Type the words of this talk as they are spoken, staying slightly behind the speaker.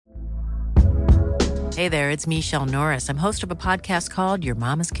Hey there, it's Michelle Norris. I'm host of a podcast called Your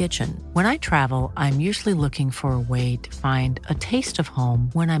Mama's Kitchen. When I travel, I'm usually looking for a way to find a taste of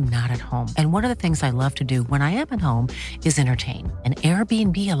home when I'm not at home. And one of the things I love to do when I am at home is entertain. And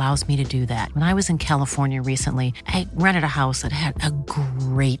Airbnb allows me to do that. When I was in California recently, I rented a house that had a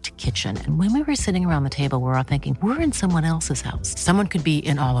great kitchen. And when we were sitting around the table, we were all thinking, we're in someone else's house. Someone could be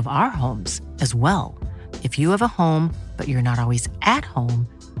in all of our homes as well. If you have a home, but you're not always at home,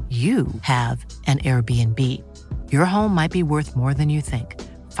 you have an Airbnb. Your home might be worth more than you think.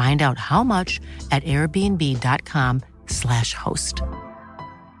 Find out how much at airbnb.com/host.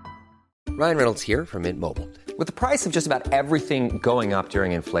 Ryan Reynolds here from Mint Mobile. With the price of just about everything going up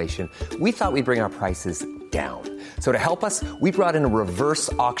during inflation, we thought we'd bring our prices down. So to help us, we brought in a reverse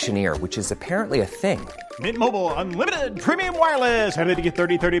auctioneer, which is apparently a thing. Mint Mobile Unlimited Premium Wireless. How to get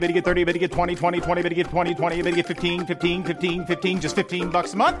 30, 30, bit to get 30, bit to get 20, 20, 20, bit to get 20, 20, bit to get 15, 15, 15, 15, just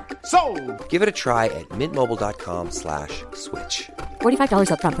 $15 a month? Sold! Give it a try at mintmobile.com/switch.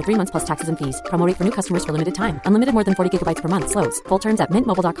 $45 up front for 3 months plus taxes and fees. Promo rate for new customers for limited time. Unlimited more than 40 gigabytes per month. Slows full terms at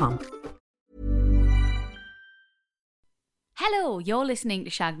mintmobile.com. Hello, you're listening to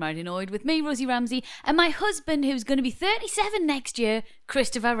Shagged, Married, Annoyed with me, Rosie Ramsey, and my husband, who's going to be 37 next year,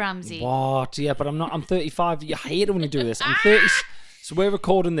 Christopher Ramsey. What? Yeah, but I'm not. I'm 35. You hate it when you do this. I'm 30. So we're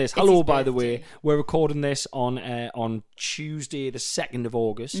recording this. Hello, by the way. We're recording this on Tuesday, the 2nd of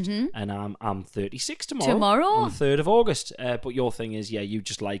August, and I'm 36 tomorrow. On the 3rd of August. But your thing is, yeah, you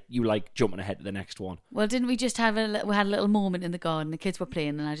like jumping ahead to the next one. Well, didn't we just have we had a little moment in the garden? The kids were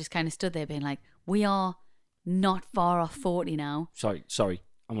playing, and I just kind of stood there being like, we are not far off 40 now. Sorry.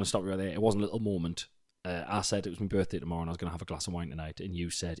 I'm going to stop you right there. It wasn't a little moment. I said it was my birthday tomorrow and I was going to have a glass of wine tonight. And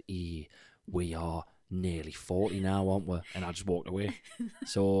you said, we are nearly 40 now, aren't we? And I just walked away.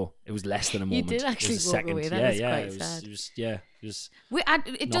 So it was less than a moment. You did actually walk away. That was quite sad.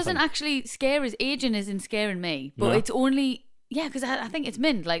 It doesn't actually scare us. Aging isn't scaring me. But it's only, because I think it's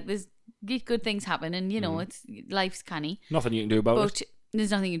mint. Like, there's good things happen and, it's life's canny. Nothing you can do about it.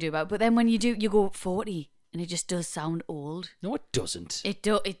 There's nothing you can do about it. But then when you do, you go 40. And it just does sound old. No, it doesn't. It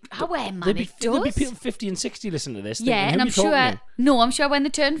does. Man, there'll be does. people 50 and 60 listen to this. Yeah, and I'm sure. No, I'm sure when they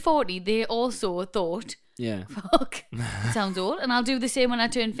turn 40, they also thought, yeah, fuck, it sounds old. And I'll do the same when I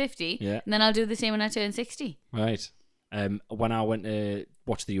turn 50. Yeah. And then I'll do the same when I turn 60. Right. When I went to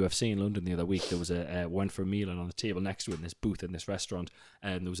watch the UFC in London the other week, there was went for a meal, and on the table next to it in this booth in this restaurant,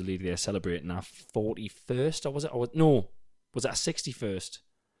 and there was a lady there celebrating her 41st, or was it? Was it a 61st?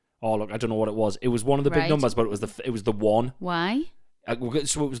 Oh, look, I don't know what it was. It was one of the big numbers, but it was the one. Why?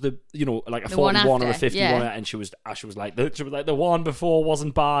 So it was the like a 41 or a 51, and she was like the one before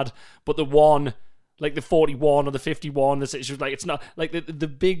wasn't bad, but the one, like the 41 or the 51, she was like, it's not like the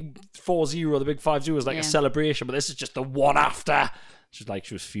big 40 or the big 50 was like a celebration, but this is just the one after. She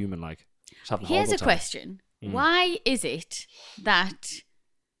was fuming, like. Here's a question: why is it that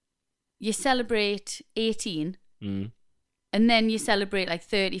you celebrate 18? And then you celebrate like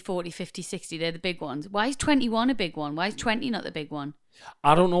 30, 40, 50, 60. They're the big ones. Why is 21 a big one? Why is 20 not the big one?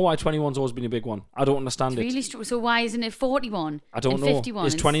 I don't know why 21's always been a big one. I don't understand it. Really so why isn't it 41? I don't know. 51?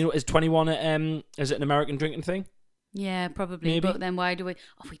 Is 21 is it an American drinking thing? Yeah, probably. Maybe. But then why do we...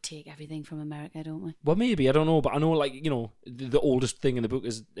 Oh, we take everything from America, don't we? Well, maybe. I don't know. But I know, like, the oldest thing in the book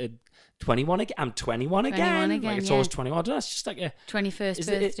is 21 again. I'm 21 again. 21 again, like, it's always 21. I don't know. It's just like a... 21st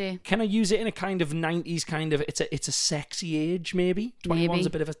birthday. Can I use it in a kind of 90s kind of... It's a sexy age, maybe? 21's a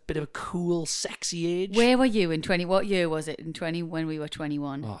bit of a cool, sexy age. Where were you in 20... What year was it in 20 when we were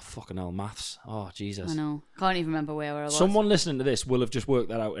 21? Oh, fucking hell, maths. Oh, Jesus. I know. Can't even remember where I was. Someone listening to this will have just worked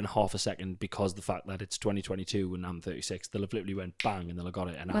that out in half a second because the fact that it's 2022 and I'm 36, they'll have literally went bang and they'll have got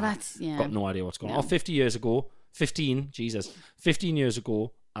it. And I've got no idea what's going on. Oh, 15 years ago,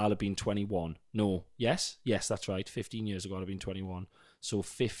 I'll have been 21. No. Yes, that's right. 15 years ago, I'll have been 21. So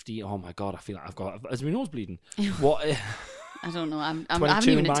 50. Oh my God, I feel like I've got... Is my nose bleeding? What? I don't know. I haven't 22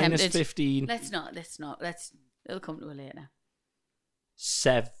 even minus attempted. 15. Let's not. It'll come to it later.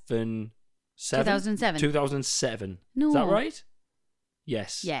 2007. 2007. No. Is that right?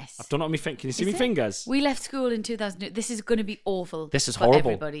 Yes. I've done it on my finger. Can you see my fingers? We left school in 2002. This is going to be awful. This is for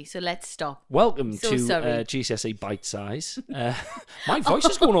horrible. Everybody. So let's stop. Welcome to GCSE Bite Size. My voice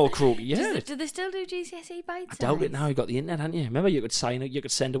is going all croaky. Yeah. Do they still do GCSE Bite Size? I doubt it now. You got the internet, haven't you? Remember, you could sign it. You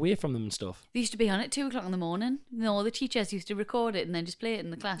could send away from them and stuff. They used to be on at 2:00 in the morning. No, the teachers used to record it and then just play it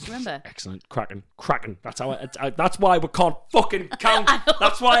in the class. Remember? Excellent. Cracking. That's how. That's why we can't fucking count.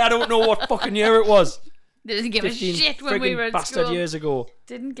 That's why I don't know what fucking year it was. Didn't give a shit when we were at bastard school. Years ago.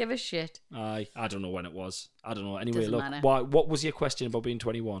 Didn't give a shit. I don't know when it was. I don't know. Anyway, Doesn't look. matter. What was your question about being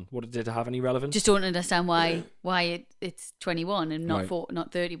 21? Did it have any relevance? Just don't understand why it's 21 and not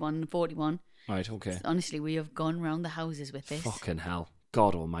 31 and 41. Right, okay. Honestly, we have gone round the houses with this. Fucking hell.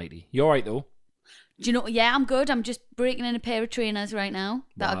 God almighty. You alright though? Do you know? Yeah, I'm good. I'm just breaking in a pair of trainers right now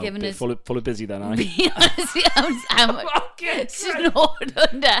that are giving us. Full of busy then, aren't Honestly, I'm snowed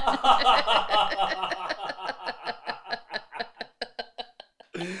under.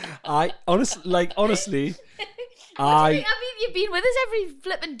 Honestly, I mean, you've been with us every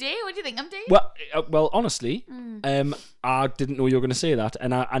flipping day. What do you think I'm doing? Well, honestly, I didn't know you were going to say that,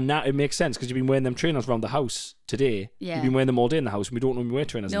 and now it makes sense because you've been wearing them trainers around the house today. Yeah. You've been wearing them all day in the house, and we don't normally wear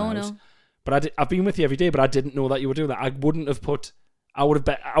trainers in the house. No. But I've been with you every day, but I didn't know that you were doing that. I would have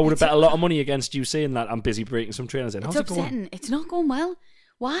bet a lot of money against you saying that I'm busy breaking some trainers in. It's How's it upsetting. going? It's not going well.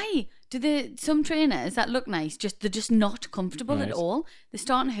 Why? Some trainers that look nice, they're just not comfortable at all. They're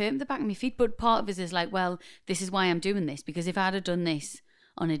starting to hurt the back of my feet. But part of it is like, well, this is why I'm doing this, because if I'd have done this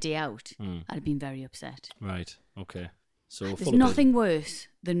on a day out, I'd have been very upset. Right. Okay. So there's nothing worse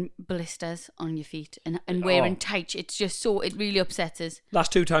than blisters on your feet and wearing tight. It's just so, it really upsets us.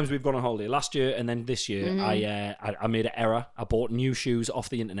 Last 2 times we've gone on holiday, last year and then this year, I made an error. I bought new shoes off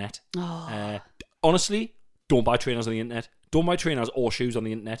the internet. Honestly, don't buy trainers on the internet. Don't buy trainers or shoes on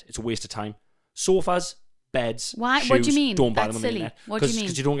the internet. It's a waste of time. Sofas, beds, Why? shoes, What do you mean? don't buy That's them on silly. the internet. What do you mean?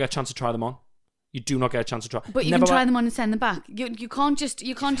 Because you don't get a chance to try them on. You do not get a chance to try. But you can try them on and send them back. You can't just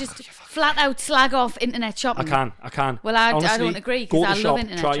flat out slag off internet shopping. I can. Well, I Honestly, don't agree because I love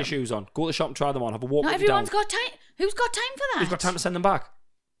internet try shopping. your shoes on. Go to the shop and try them on. Have a walk. Not up and down. everyone's got time. Who's got time for that? Who's got time to send them back?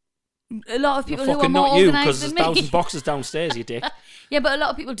 A lot of people who are Fucking more not you, organised because than there's me. 1,000 boxes downstairs, you dick. Yeah, but a lot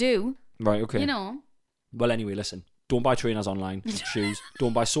of people do. Right. Okay. You know. Well, anyway, listen. Don't buy trainers online, shoes.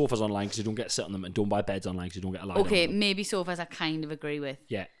 Don't buy sofas online because you don't get to sit on them, and don't buy beds online because you don't get a lie down Okay, on them. maybe sofas I kind of agree with.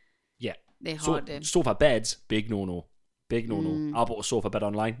 Yeah. They're hard to. Sofa beds, big no-no. Big no-no. I bought a sofa bed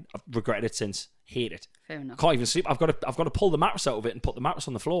online. I've regretted it since. Hate it. Fair enough. Can't even sleep. I've got to pull the mattress out of it and put the mattress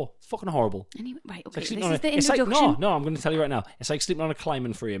on the floor. It's fucking horrible. Anyway, right, okay, It's this like is the it's like, introduction. no, I'm going to tell you right now. It's like sleeping on a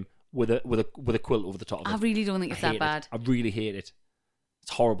climbing frame with a quilt over the top of it. I really don't think it's that bad. I really hate it.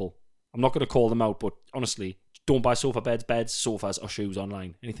 It's horrible. I'm not going to call them out, but honestly, don't buy sofa beds, sofas, or shoes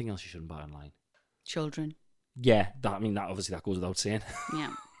online. Anything else you shouldn't buy online. Children. Yeah, that obviously that goes without saying.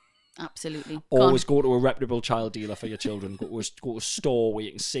 Yeah, absolutely. Always go to a reputable child dealer for your children. Go to a store where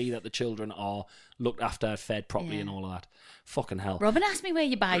you can see that the children are looked after, fed properly, and all of that. Fucking hell. Robin asked me where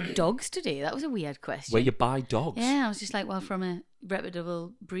you buy dogs today. That was a weird question. Where you buy dogs? Yeah, I was just like, well, from a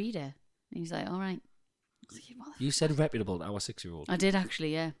reputable breeder. And he's like, all right. I was like, what the You said reputable to our 6-year-old. I did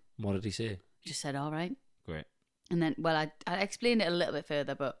actually, yeah. What did he say? Just said, all right. Great. And then, well, I explained it a little bit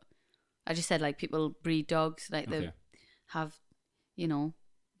further, but I just said, like, people breed dogs, like, they have,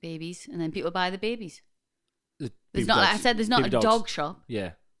 babies, and then people buy the babies. There's not, like I said, there's not a dog shop.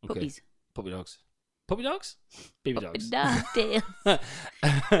 Yeah. Okay. Puppies. Puppy dogs. Puppy dogs? Baby dogs. This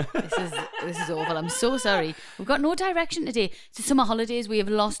is awful. I'm so sorry. We've got no direction today. It's the summer holidays. We have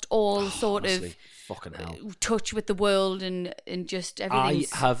lost all sort honestly, of fucking hell. touch with the world and just everything.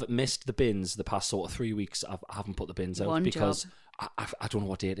 I have missed the bins the past sort of 3 weeks. I haven't put the bins out because I don't know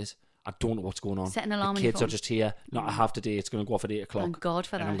what day it is. I don't know what's going on. Set an alarm the on your kids are phone. just here. Not I have today. It's going to go off at 8 o'clock. Thank God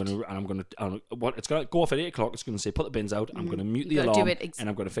for that. I'm going to. It's going to go off at 8 o'clock. It's going to say put the bins out. I'm going to mute the You've got to alarm, do it and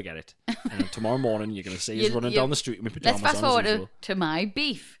I'm going to forget it. And tomorrow morning, you're going to see us running down the street in my pajamas. Let's fast on as forward usual. to my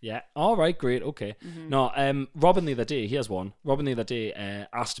beef. Yeah. All right. Great. Okay. No. Robin the other day. Here's one. Robin the other day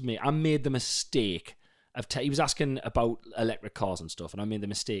asked me. I made the mistake of. He was asking about electric cars and stuff, and I made the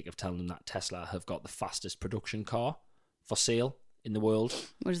mistake of telling him that Tesla have got the fastest production car for sale in the world.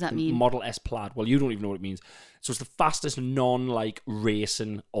 What does that mean? Model S Plaid. Well, you don't even know what it means. So it's the fastest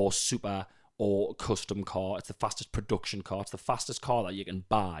racing or super or custom car. It's the fastest production car. It's the fastest car that you can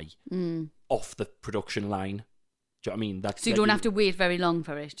buy off the production line. Do you know what I mean? So you don't have to wait very long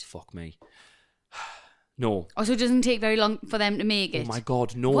for it. Fuck me. No. Oh, so it doesn't take very long for them to make it. Oh my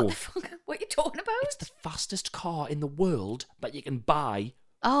God, no. What the fuck? What are you talking about? It's the fastest car in the world that you can buy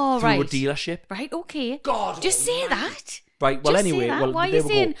through right. a dealership. Right, okay. God just say that. Right, well, just anyway. say that. Well, why are you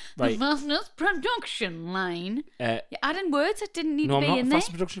saying right. the fastest production line? You're adding words that didn't need no, to be I'm not in the there.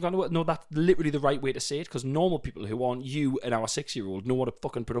 fastest production car in the world. No, that's literally the right way to say it, because normal people who aren't you and our 6-year-old know what a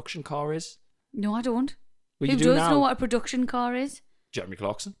fucking production car is. No, I don't. Well, Who you do does now. know what a production car is? Jeremy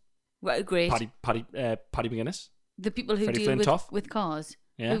Clarkson. Well, great. Paddy McGuinness. The people who Freddie deal Flintoff. with cars.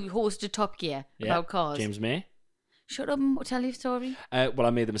 Yeah. Who hosted Top Gear about cars. James May. Shut up and tell your story. Well, I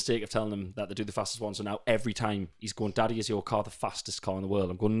made the mistake of telling him that they do the fastest one, so now every time he's going, Daddy, is your car the fastest car in the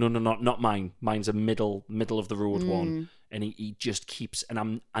world? I'm going, no, not mine. Mine's a middle of the road one. And he just keeps,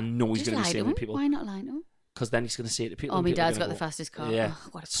 and I know he's going to be saying to people. Why not lie to him? Because then he's going to say it to people. Oh, and my people are dad's gonna got the fastest car. Yeah, Oh,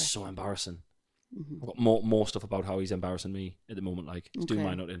 what a it's prick. so embarrassing. I've got more stuff about how he's embarrassing me at the moment. Like, he's doing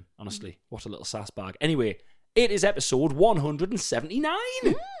my nut in. Honestly, what a little sass bag. Anyway, it is episode 179.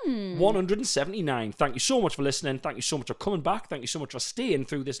 179. Thank you so much for listening. Thank you so much for coming back. Thank you so much for staying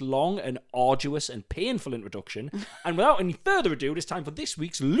through this long and arduous and painful introduction. And without any further ado, it's time for this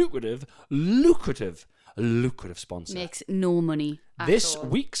week's lucrative sponsor. Makes no money at This all.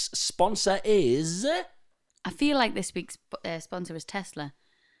 week's sponsor is... I feel like this week's sponsor is Tesla.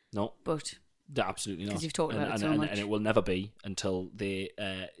 No. But... Absolutely not. Because you've talked about it so much. And it will never be until they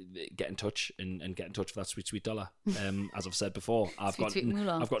get in touch and get in touch for that sweet dollar. As I've said before, I've got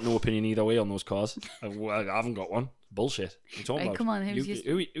no opinion either way on those cars. I haven't got one. Bullshit. What are you talking about? Come on, who are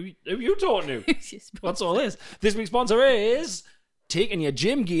you talking to? What's all this? This week's sponsor is taking your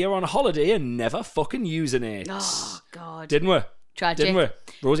gym gear on holiday and never fucking using it. Oh, God. Didn't we? Tragic. Didn't we?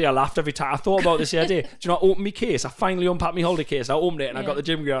 Rosie, I laughed every time. I thought about this the other day. Do you know, I opened my case. I finally unpacked my holiday case. I opened it and I got the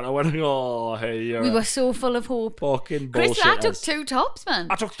gym gear and I went, oh, hey, you're we were so full of hope. Fucking bullshit. Chris, I took 2 tops, man.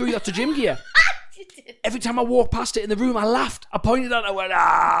 I took 3 lots of gym gear. You did. Every time I walked past it in the room, I laughed. I pointed at it. I went,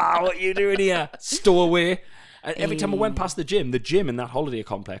 what are you doing here? Stowaway. And every time I went past the gym in that holiday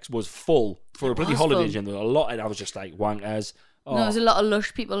complex was full. For a bloody holiday gym, there was a lot, and I was just like, wankers. Oh. No, there's a lot of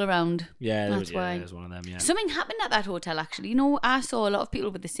lush people around. Yeah, that's why. There's one of them, yeah. Something happened at that hotel, actually. You know, I saw a lot of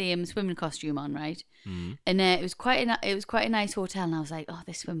people with the same swimming costume on, right? Mm. And it was quite a nice hotel, and I was like, oh,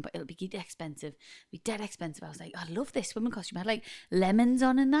 this swim, but it'll be expensive. It'll be dead expensive. I was like, I love this swimming costume. I had like lemons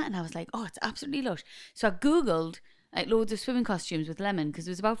on in that, and I was like, oh, it's absolutely lush. So I Googled like loads of swimming costumes with lemon, because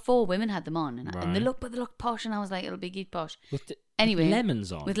there was about 4 women had them on, and they look posh, and I was like, it'll be good posh. Anyway,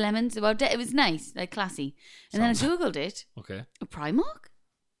 lemons on? With lemons. It was nice, like classy. And then I Googled it. Okay. A Primark.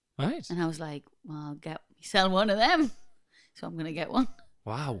 Right. And I was like, well, sell one of them. So I'm going to get one.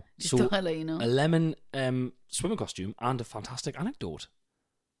 Wow. Just to let you know. A lemon swimming costume and a fantastic anecdote.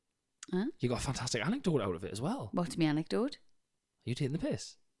 Huh? You got a fantastic anecdote out of it as well. What's my anecdote? Are you taking the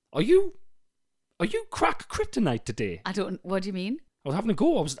piss? Are you crack kryptonite today? What do you mean? I was having a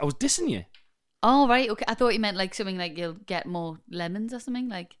go. I was dissing you. Oh, right. Okay. I thought you meant like something like you'll get more lemons or something,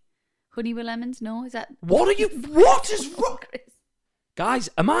 like honey with lemons. No, is that... What is wrong? Guys,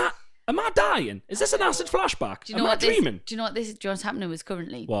 am I dying? Is this an acid flashback? Do you know am I dreaming? Do you know what what's happening with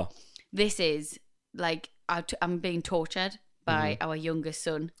currently? What? This is like I'm being tortured by our youngest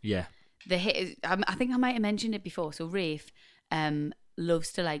son. Yeah. I think I might have mentioned it before. So Rafe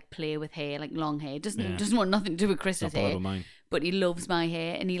loves to like play with hair, like long hair. Doesn't want nothing to do with Chris's hair. Mine. But he loves my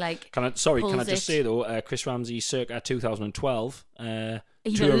hair, and he like. Can I just say though, Chris Ramsey circa 2012.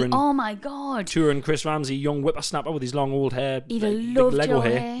 Oh my God! Touring Chris Ramsey, young whippersnapper with his long old hair, he'd have loved Lego your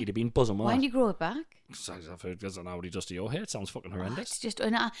hair. He'd have been buzzing with Why that. didn't you grow it back? I've heard because I know what he does to your hair. It sounds fucking horrendous. It's just,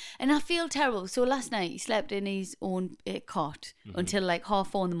 and I feel terrible. So last night he slept in his own cot until like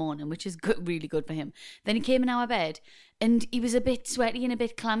 4:30 in the morning, which is good, really good for him. Then he came in our bed. And he was a bit sweaty and a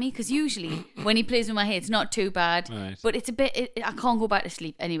bit clammy, because usually when he plays with my hair, it's not too bad. Right. But it's a bit, I can't go back to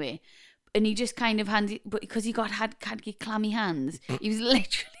sleep anyway. And he just kind of but because he had clammy hands, he was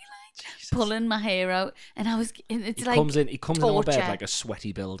literally like pulling my hair out. And he comes in our bed like a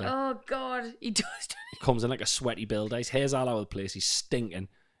sweaty builder. Oh God, he does. He comes in like a sweaty builder. His hair's all over the place. He's stinking. And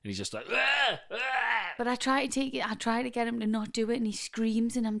he's just like, ah, ah. But I try to get him to not do it, and he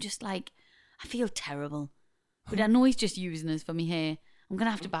screams, and I'm just like, I feel terrible. But I know he's just using us for my hair. I'm going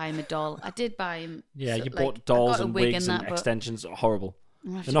to have to buy him a doll. I did buy him... Yeah, you bought dolls and wigs and extensions. Horrible.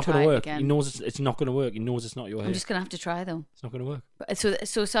 They're not going to work. He knows it's not going to work. He knows it's not your hair. I'm just going to have to try, though. It's not going to work. But,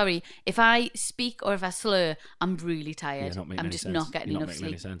 so sorry. If I speak or if I slur, I'm really tired. I'm just not getting enough sleep.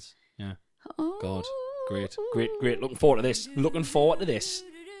 Not making any sense. Yeah. Oh. God. Great. Looking forward to this.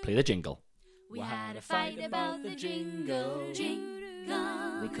 Play the jingle. We had a fight about the jingle.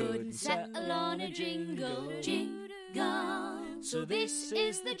 We couldn't settle on a jingle. So this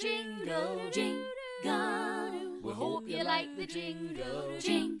is the jingle. We hope you like the jingle.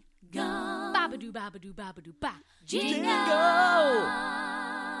 Babadoo, babadoo, babadoo, ba. Jingle!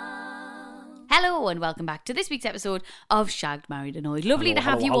 Hello and welcome back to this week's episode of Shagged, Married, Annoyed. Lovely to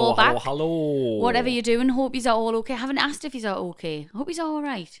have you all back. Hello. Whatever you're doing, hope you're all okay. I haven't asked if you're okay. I hope you're all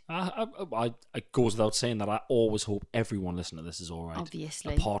right. It goes without saying that I always hope everyone listening to this is all right.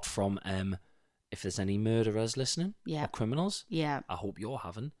 Obviously. Apart from if there's any murderers listening or criminals, I hope you're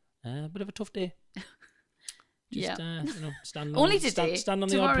having a bit of a tough day. Just, stand only on, today. Stand on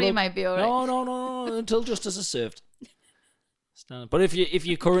the Tomorrow odd plug. You might be all right. No, until justice is served. But if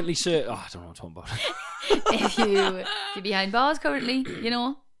you currently I don't know what I'm talking about. if you're behind bars currently,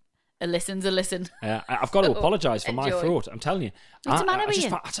 A listen's a listen. I've got to apologise for my Enjoy. throat. I'm telling you. What's the matter with you?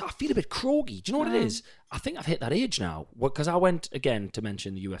 I feel a bit croaky. Do you know what it is? I think I've hit that age now. Because I went, again, to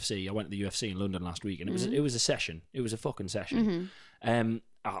mention the UFC, I went to the UFC in London last week, and it was a session. It was a fucking session.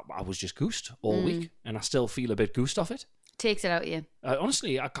 I was just goosed all week, and I still feel a bit goosed off it. Takes it out of you.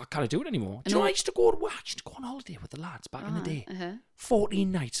 Honestly, I can't do it anymore. Do you know, I used to go on holiday with the lads back in the day.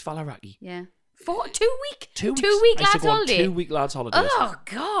 14 nights, Faliraki. Yeah. 2 week? 2 weeks. 2 week I used to lads go on holiday? 2 week lads holidays. Oh,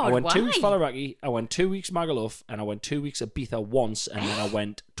 God, I went why? 2 weeks Faliraki, I went 2 weeks Magaluf, and I went 2 weeks Ibiza once, and then I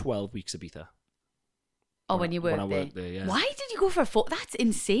went 12 weeks Ibiza. Oh, when you worked I there. worked there, yeah. Why did you go for a 4? That's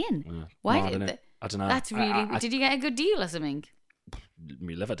insane. Yeah, Why mad, did innit? I don't know. That's really... did you get a good deal or something?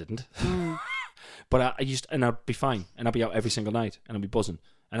 My liver didn't. But I'd be fine, and I'd be out every single night, and I'd be buzzing.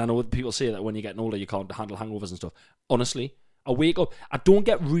 And I know people say that when you're getting older, you can't handle hangovers and stuff. Honestly, I wake up. I don't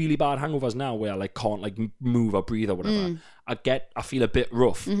get really bad hangovers now, where I can't move or breathe or whatever. I feel a bit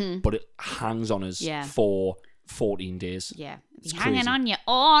rough, but it hangs on us for 14 days. Yeah, it's hanging crazy. on you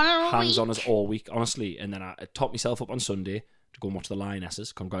all week. Hangs on us all week, honestly. And then I topped myself up on Sunday to go and watch the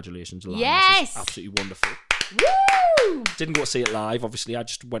Lionesses. Congratulations, Lionesses! Yes, Absolutely wonderful. Woo! Didn't go to see it live. Obviously, I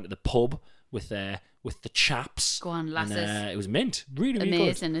just went to the pub with the chaps. Go on, lasses. And, it was mint. Really, really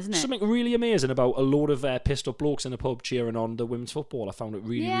amazing, good. isn't it? Something really amazing about a load of pissed up blokes in the pub cheering on the women's football. I found it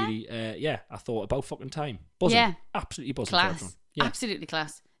really, really, I thought about fucking time. Buzzing. Yeah. Absolutely buzzing. Class. Yeah. Absolutely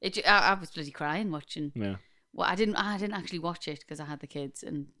class. I was bloody crying watching. Yeah. Well, I didn't actually watch it because I had the kids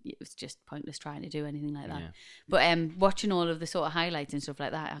and it was just pointless trying to do anything like that. Yeah. But watching all of the sort of highlights and stuff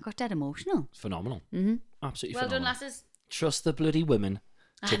like that, I got dead emotional. It's phenomenal. Mm-hmm. Absolutely well phenomenal. Well done, lasses. Trust the bloody women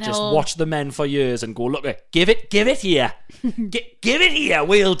to just watch the men for years and go, look, give it here. give it here,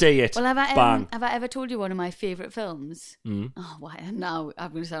 we'll do it. Well, have I ever told you one of my favourite films? Oh, why? Now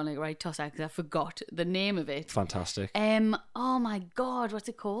I'm going to sound like a right tosser because I forgot the name of it. Fantastic. Oh my God, what's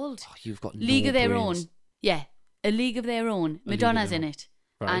it called? Oh, you've got League of Their brains. Own. Yeah, A League of Their Own. Madonna's in it.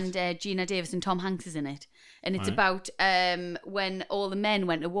 Right. And Gina Davis and Tom Hanks is in it. And it's about when all the men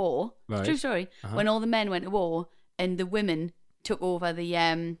went to war. Right. It's a true story. When all the men went to war and the women took over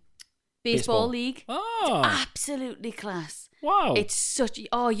the baseball league. Oh. It's absolutely class. Wow. It's such...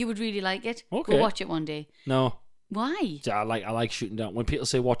 Oh, you would really like it. Okay. Go watch it one day. No. Why? I like shooting down. When people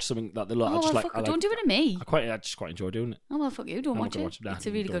say watch something that they love, don't do it to me. I just quite enjoy doing it. Oh well, fuck you. Don't watch it. It's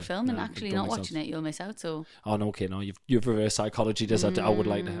a really good film, and actually not watching it, you'll miss out. So. Oh no, okay, no, you've reverse psychology. Does that? I would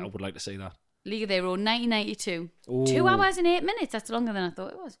like to see that. League of Their Own, 1992. Ooh. 2 hours and 8 minutes. That's longer than I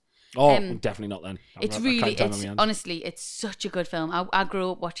thought it was. Oh, definitely not then. Honestly, it's such a good film. I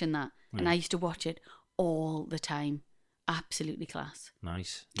grew up watching that, and I used to watch it all the time. Absolutely class.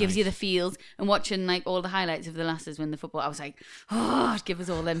 Nice. Gives you the feels, and watching all the highlights of the lasses win the football, I was like, oh, give us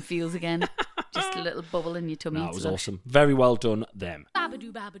all them feels again. Just a little bubble in your tummy. That was awesome. Very well done, them. Now,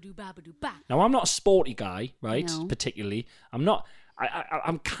 I'm not a sporty guy, right? No. Particularly. I'm not...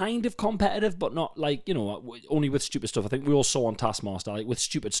 I'm kind of competitive, but not only with stupid stuff. I think we all saw on Taskmaster, with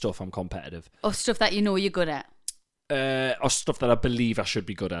stupid stuff, I'm competitive. Or stuff that you know you're good at. Or stuff that I believe I should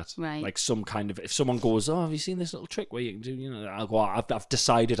be good at. Right. Like some kind of... If someone goes, oh, have you seen this little trick where you can do... I'll go, I've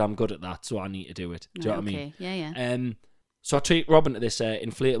decided I'm good at that, so I need to do it. Do you know what I mean? Yeah. So I take Robin to this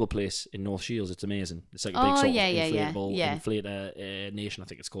inflatable place in North Shields. It's amazing. It's like a big inflatable nation, I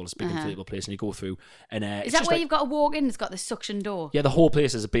think it's called. It's a big inflatable place, and you go through. And is that where you've got to walk in? It's got the suction door. Yeah, the whole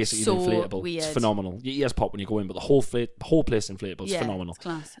place is basically inflatable. Weird. It's phenomenal. Your ears pop when you go in, but the whole place inflatable. It's phenomenal. It's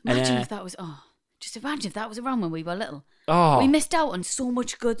class. Imagine if that was. Just imagine if that was around when we were little. Oh. We missed out on so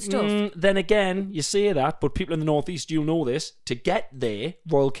much good stuff. Then again, you say that, but people in the Northeast, you'll know this. To get there,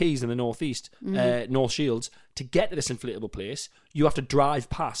 Royal Keys in the Northeast, North Shields, to get to this inflatable place, you have to drive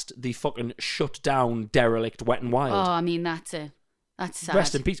past the fucking shut down, derelict Wet and Wild. Oh, I mean, that's sad.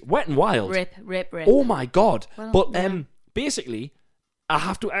 Rest in peace. Wet and Wild. Rip. Oh my God. Well, basically... I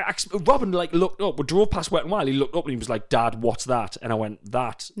have to... Robin looked up. We drove past Wet and Wild. He looked up and he was like, Dad, what's that? And I went,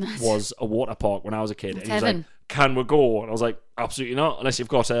 that was a water park when I was a kid. And he was like, can we go? And I was like, absolutely not, unless you've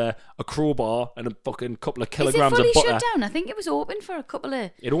got a crowbar and a fucking couple of kilograms of butter. Is it fully shut down? I think it was open for a couple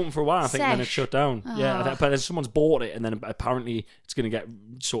of... It opened for a while, I think, and then it shut down. Oh. Yeah, but someone's bought it, and then apparently it's going to get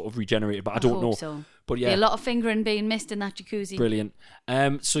sort of regenerated, but I don't know. So. But yeah. A lot of fingering being missed in that jacuzzi. Brilliant.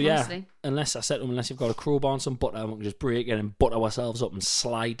 So yeah, honestly. Unless you've got a crowbar and some butter, we can just break it and butter ourselves up and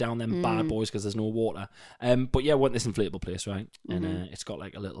slide down them bad boys because there's no water. But yeah, we went to this inflatable place, right? And it's got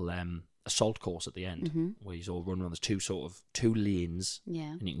like a little... assault course at the end where you all run around. There's two lanes,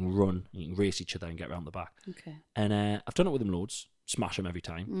 and you can run, and you can race each other and get around the back. Okay. And I've done it with him loads, smash him every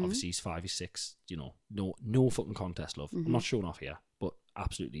time. Obviously he's 5, he's 6. No fucking contest, love. I'm not showing off here, but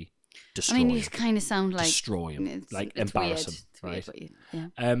absolutely destroy I mean, him. you kind of sound like Destroy him. it's Embarrass him. weird. It's Right.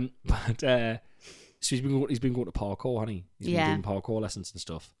 weird, but yeah. So he's been going to parkour, hasn't he? He's been doing parkour lessons and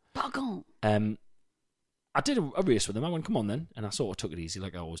stuff. Parkour. I did a race with him. I went, come on then. And I sort of took it easy,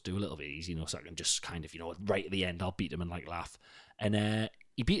 like I always do, a little bit easy, so I can just kind of, right at the end, I'll beat him and laugh. And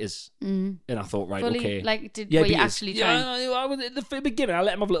he beat us. And I thought, right, Fully, okay. were you actually trying? Yeah, I was at the beginning. I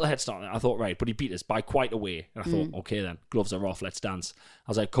let him have a little head start on it. I thought, right, but he beat us by quite a way. And I thought, okay then, gloves are off, let's dance.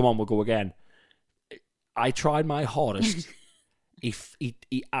 I was like, come on, we'll go again. I tried my hardest.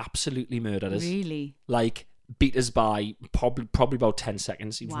 He absolutely murdered us. Really? Beat us by probably about 10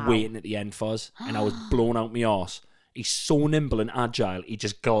 seconds. He was waiting at the end for us, and I was blown out my arse. He's so nimble and agile. He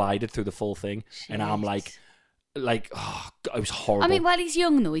just glided through the full thing, and I'm like, oh, God, it was horrible. I mean, well, he's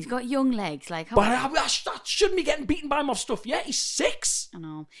young though. He's got young legs. But I shouldn't be getting beaten by him off stuff. Yeah, he's 6. I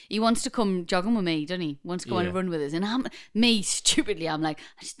know. He wants to come jogging with me, doesn't he? Wants to go on a run with us, and stupidly, I'm like,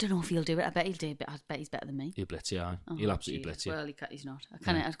 I just don't know if he'll do it. I bet he'll do it. But I bet he's better than me. He'll blitz you. He'll absolutely blitz you. Well, he's not.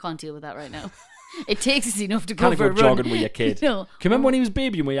 I can't deal with that right now. It takes us enough to go Can't for go a run. jogging with your kid. Can you remember when he was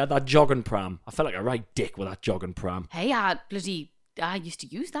baby and we had that jogging pram? I felt like a right dick with that jogging pram. Hey, I used to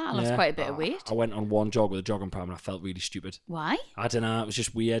use that. I lost quite a bit of weight. I went on one jog with a jogging pram and I felt really stupid. Why? I don't know. It was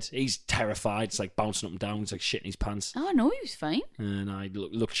just weird. He's terrified. It's like bouncing up and down. It's like shitting his pants. Oh, no, he was fine. And I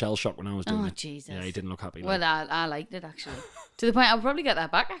looked shell-shocked when I was doing it. Oh, Jesus. Yeah, he didn't look happy. Well, I liked it, actually. To the point I'll probably get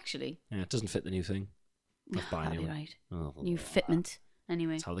that back, actually. Yeah, it doesn't fit the new thing. Let's buy a That'd new be one. right. Oh, New fitment.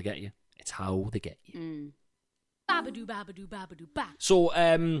 Anyway. That's how they get you. It's how they get you. Babadoo, babadoo, babadoo, ba. So,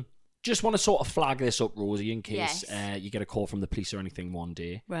 just want to sort of flag this up, Rosie, in case Yes. you get a call from the police or anything one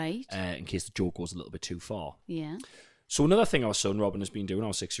day. Right. In case the joke goes a little bit too far. Yeah. So another thing our son Robin has been doing, our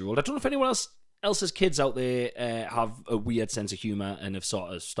 6-year-old. I don't know if anyone else's kids out there have a weird sense of humour and have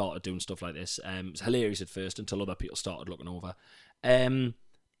sort of started doing stuff like this. It's hilarious at first until other people started looking over.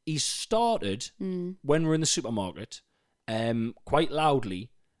 He started, when we're in the supermarket, quite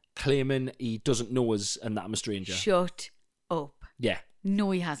loudly claiming he doesn't know us and that I'm a stranger. Shut up. Yeah.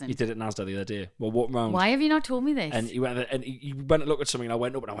 No, he hasn't. He did it in Asda the other day. We're walking around. Why have you not told me this? And he went to look at something and I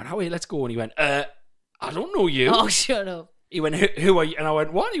went up and I went, "Oh, hey, let's go." And he went, "I don't know you." Oh, shut up. He went, "Who are you?" And I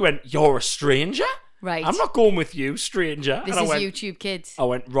went, "What?" He went, "You're a stranger?" Right. "I'm not going with you, stranger." This and is I went, YouTube Kids. I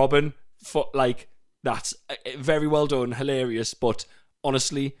went, "Robin, that's very well done, hilarious, but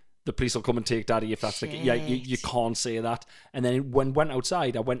honestly, the police will come and take Daddy if that's the case. Yeah, you can't say that." And then when I went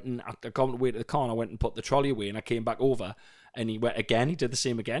outside, I got away to the car and I went and put the trolley away and I came back over and he went again, he did the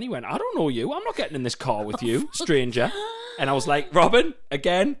same again. He went, "I don't know you, I'm not getting in this car with you, stranger." And I was like, "Robin,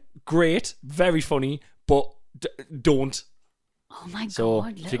 again, great, very funny, but don't." Oh my So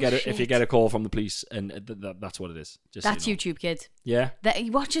God. if you get a call from the police, and that's what it is. Just That's so you know. YouTube Kids. Yeah. That he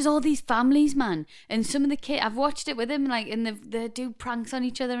watches all these families, man, and some of the kids. I've watched it with him, and they do pranks on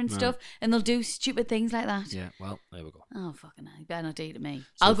each other and stuff, and they'll do stupid things like that. Yeah. Well, there we go. Oh fucking hell! You better not do it to me.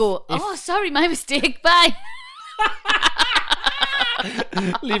 So I'll go. Oh, sorry, my mistake. Bye.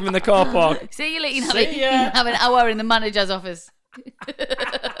 Leave him in the car park. See you later. You See ya. can have an hour in the manager's office.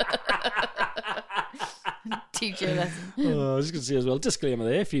 Teach you a lesson. I was just going to say as well, disclaimer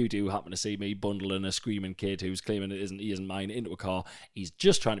there, if you do happen to see me bundling a screaming kid who's claiming he isn't mine into a car, he's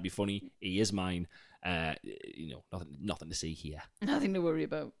just trying to be funny. He is mine. Nothing to see here. Nothing to worry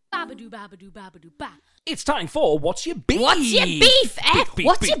about. Babadoo, babadoo, babadoo, ba. It's time for What's Your Beef? What's your beef, eh?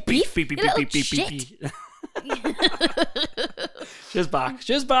 What's your beef? Beep, beep, You little beep, beep, shit. beep, beep. She's back.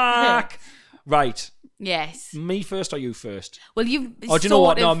 She's back. Right. Yes. Me first or you first? Well, you. Oh, do you know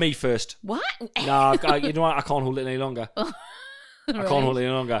what? No, me first. What? No, you know what? I can't hold it any longer. I can't hold it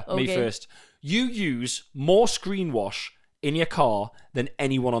any longer. Me Okay. first. You use more screen wash in your car than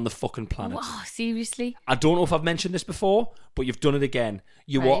anyone on the fucking planet. Oh, seriously? I don't know if I've mentioned this before, but you've done it again.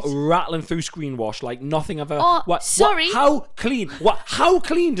 You Right. were rattling through screen wash like nothing I've ever. Oh, sorry. How clean? How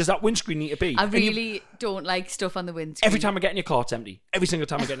clean does that windscreen need to be? I And you- really don't like stuff on the windscreen. every time I get in your car, it's empty. Every single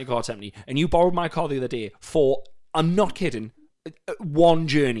time I get in your car, it's empty. And you borrowed my car the other day for, I'm not kidding, one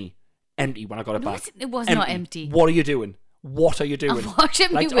journey. Empty when I got it No, back. it was not empty. What are you doing? What are you doing? I'm washing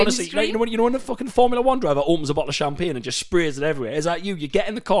my honestly, windscreen. you know when the fucking Formula One driver opens a bottle of champagne and just sprays it everywhere? Is that you? You get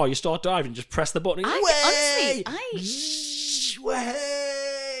in the car, you start driving, just press the button. Honestly,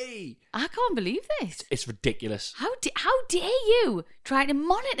 Way! I can't believe this. It's ridiculous. How dare you try to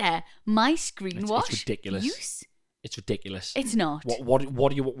monitor my screen It's wash ridiculous. use? It's ridiculous. It's not. What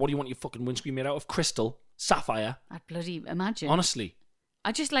do you want your fucking windscreen made out of? Crystal, sapphire. I'd bloody imagine. Honestly,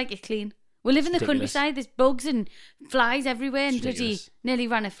 I just like it clean. We live in the ridiculous. countryside. There's bugs and flies everywhere, and It's bloody ridiculous. nearly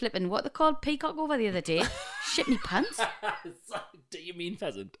ran a flipping what they called peacock over the other day. Shit me pants. do you mean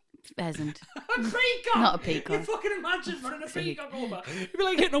pheasant? Pheasant. A peacock. Not a peacock. You fucking imagine running a peacock over. You'd be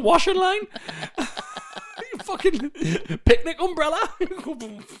like hitting a washing line. You fucking picnic umbrella.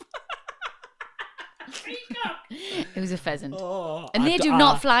 Peacock. It was a pheasant. Oh, And they do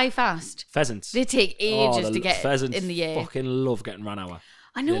not fly fast. Pheasants. They take ages to get pheasants in the air. Fucking love getting ran over.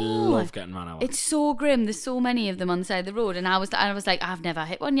 I know. They love getting ran over. It's so grim. There's so many of them on the side of the road, and I was like, I've never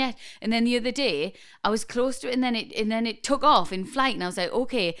hit one yet. And then the other day, I was close to it, and then it took off in flight, and I was like,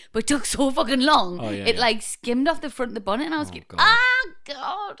 okay, but it took so fucking long. Oh, yeah, it yeah. like skimmed off the front of the bonnet, and I was like, God.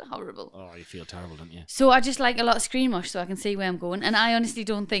 God, horrible. Oh, you feel terrible, don't you? So I just like a lot of screen wash so I can see where I'm going, and I honestly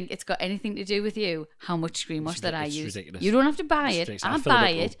don't think it's got anything to do with you how much screen wash that I It's use. ridiculous. You don't have to buy it. It's I ridiculous. buy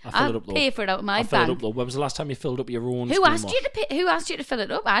it. I'll fill it I up, though. pay for it out of my I'll fill it bank. up, though. When was the last time you filled up your own Who screen asked wash? you to Who asked you to fill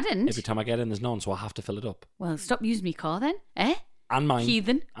it up? I didn't. Every time I get in, there's none, so I have to fill it up. Well, stop using me car then, eh? And mine.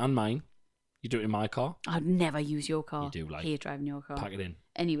 Heathen. And mine. You do it in my car. I'd never use your car. You do, like. Hate driving your car. Pack it in.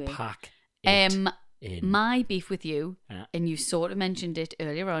 Anyway, Pack it in. my beef with you, Yeah. and you sort of mentioned it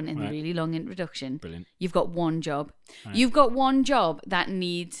earlier on in the Right. really long introduction. Brilliant. You've got one job. Right. You've got one job that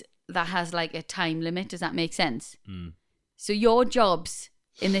has like a time limit. Does that make sense? Mm. So your jobs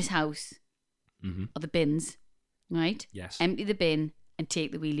in this house Mm-hmm. are the bins, right? Yes. Empty the bin and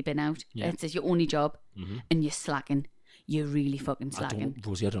take the wheelie bin out. Yeah. That's your only job, Mm-hmm. and you're slacking. You're really fucking slacking.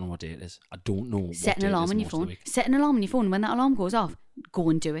 Rosie, I don't know what day it is. I don't know. Set an what day it alarm is on your most of the phone. week. Set an alarm on your phone. When that alarm goes off, go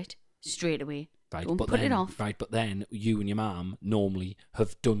and do it straight away. Right, Don't but put then, it off. Right, but then you and your mum normally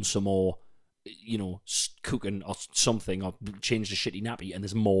have done some more, cooking or something, or changed a shitty nappy, and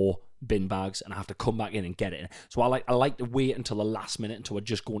there's more bin bags, and I have to come back in and get it. So I like to wait until the last minute until we're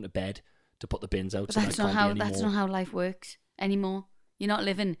just going to bed to put the bins out. But so that's there not can't be how any that's more. not how life works anymore. You're not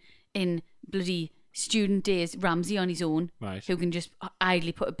living in bloody student days. Ramsey on his own, Right. who can just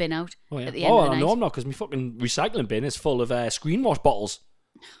idly put a bin out Oh, yeah. at the end of the I night. know I'm not, because my fucking recycling bin is full of screen wash bottles.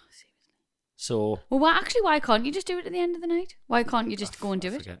 So Well, why can't you just do it at the end of the night? Why can't you just go and do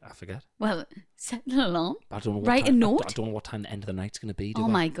it? I forget. Well, set an alarm. I don't know. What Write a time, note. I don't know what time the end of the night's going to be. Oh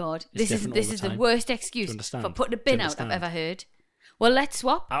my god, It's this is different this all is the the time. worst Do excuse you understand? for putting a Do you bin out I've understand? ever heard. Well, let's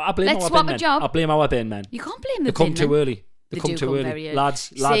swap. I blame let's our swap bin a men. job. I blame our bin men. You can't blame the They come bin too men. early. They come do too come early. very early. Lads,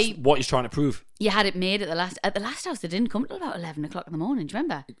 See, what you're trying to prove? you had it made at the last house. They didn't come till about 11 o'clock in the morning. Do you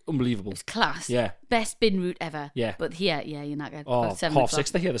remember? Unbelievable. It was class. Yeah. Best bin route ever. Yeah. But here, you're not good. Oh, About 7 half o'clock.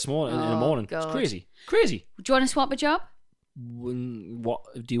 6 they're here this morning in the Oh, morning. God. It's crazy. Crazy. Do you want to swap a job? What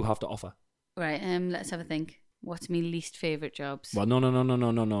do you have to offer? Right. Let's have a think. What's my least favourite jobs? Well, no,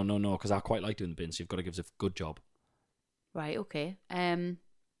 because I quite like doing the bins. So you've got to give us a good job. Right. Okay.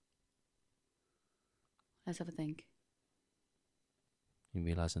 Let's have a think. You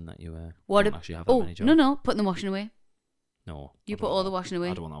realising that you What? don't actually have that many jobs? No. Putting the washing away. No. You I put don't all want the that. washing away.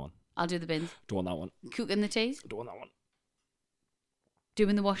 I don't want that one. I'll do the bins. Don't want that one. Cooking the teas. Don't want that one.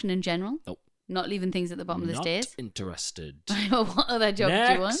 Doing the washing in general. Nope. Not leaving things at the bottom of the Not stairs. interested. What other job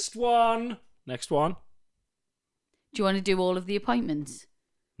do you want? Next one. Do you want to do all of the appointments?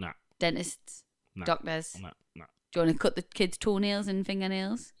 Nah. Dentists, Nah. doctors. Nah. Do you want to cut the kids' toenails and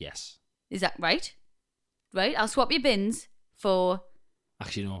fingernails? Yes. Is that right? Right. I'll swap your bins for.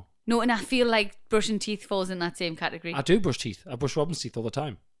 Actually, no. No, and I feel like brushing teeth falls in that same category. I do brush teeth. I brush Robin's teeth all the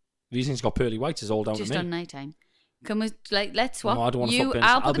time. The reason he's got pearly whites is all down Just to me. on night time. Can we let's swap? No, I don't want to you, swap bins.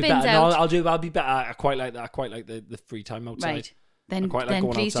 I'll put the be bins better. out. No, I'll be better. I quite like that. I quite like the free time outside. Right. I Then quite like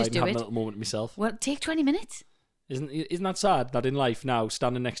going please outside just and do having it. a little moment myself. Well, take 20 minutes. Isn't that sad that in life now,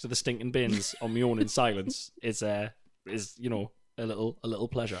 standing next to the stinking bins on my own in silence is a little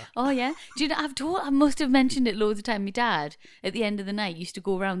pleasure. Oh yeah. Do you know? I must have mentioned it loads of time. My dad, at the end of the night, used to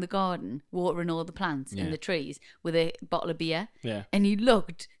go around the garden watering all the plants Yeah. and the trees with a bottle of beer. Yeah. And he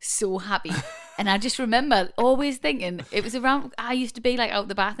looked so happy. And I just remember always thinking it was around. I used to be like out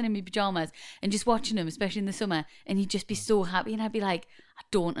the bathroom in my pajamas and just watching him, especially in the summer, and he'd just be so happy, and I'd be like, I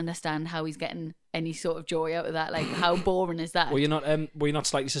don't understand how he's getting any sort of joy out of that. Like, how boring is that? Were you not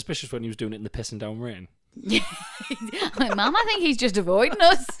slightly suspicious when he was doing it in the pissing down rain? Yeah. I'm like, Mum, I think he's just avoiding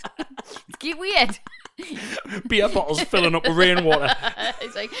us. It's cute weird. Beer bottles filling up with rainwater.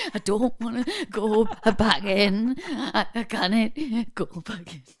 It's like, I don't want to go back in. I can't go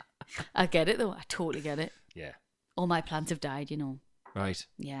back in. I get it though. I totally get it. Yeah. All my plants have died, you know. Right.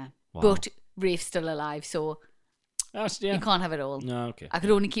 Yeah. Wow. But Rafe's still alive, so Yeah. you can't have it all. No, okay. I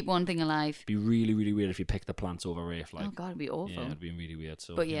could only keep one thing alive. It'd be really, really weird if you picked the plants over Rafe. Like, Oh God, it'd be awful. yeah, it'd be really weird.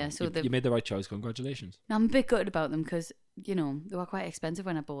 So, But you yeah, know, so you made the right choice. Congratulations. Now, I'm a bit gutted about them because, you know, they were quite expensive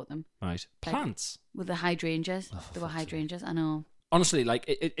when I bought them. Right. Like- Plants. With the hydrangeas. Oh, for They were fuck's sake. hydrangeas, I know. Honestly, like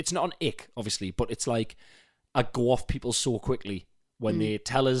it's not an ick, obviously, but it's like I go off people so quickly when they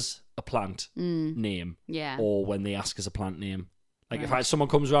tell us a plant name Yeah. or when they ask us a plant name. Like if someone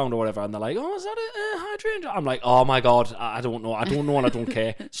comes around or whatever and they're like, "Oh, is that a hydrangea?" I'm like, "Oh my god, I don't know and I don't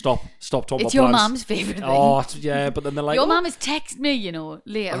care. Stop talking It's about your plants." mum's favourite thing. Oh, yeah, but then they're like, your mum has texted me, you know,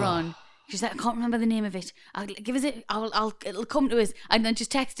 later on. She's like, I can't remember the name of it. It'll come to us, and then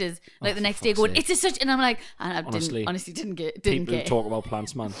just text us like the next day, going, "It's a such," and I'm like, I honestly didn't get. People who talk about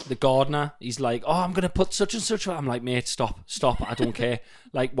plants, man. The gardener, he's like, "Oh, I'm gonna put such and such." I'm like, "Mate, stop! I don't care."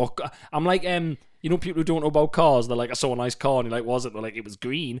 Like, what? I'm like, you know, people who don't know about cars, they're like, "I saw a nice car," and you're like, "Was it?" They're like, "It was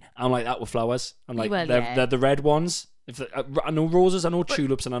green." I'm like, "That were flowers." I'm like, they're the red ones. I know roses, I know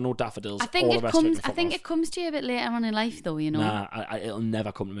tulips, and I know daffodils. I think it comes to you a bit later on in life, though. You know, nah, it'll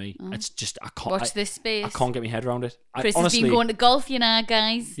never come to me. It's just I can't. Watch this space. I can't get my head around it. Chris has been going to golf, you know,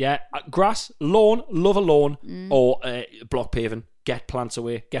 guys. Yeah, grass, lawn, love a lawn, or block paving. Get plants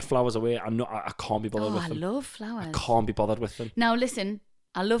away, get flowers away. I can't be bothered with them. I love flowers. I can't be bothered with them. Now listen,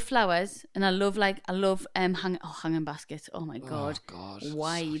 I love flowers, and I love hanging baskets. Oh my god,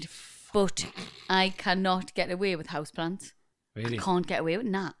 wide. But I cannot get away with houseplants. Really? I can't get away with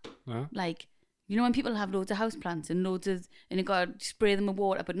that. Huh? Like, you know when people have loads of houseplants and you got to spray them with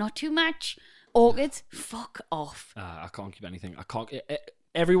water, but not too much. Orchids, fuck off. I can't keep anything. I can't.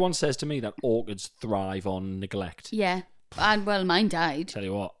 Everyone says to me that orchids thrive on neglect. Yeah, and well, mine died. Tell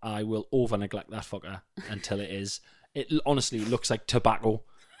you what, I will over neglect that fucker until it is. It honestly looks like tobacco.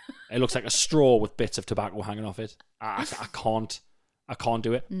 It looks like a straw with bits of tobacco hanging off it. I can't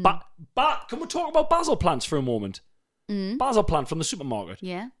do it. But can we talk about basil plants for a moment? Basil plant from the supermarket.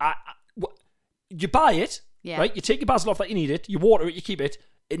 Yeah. You buy it, yeah. Right? You take your basil off that you need it. You water it. You keep it.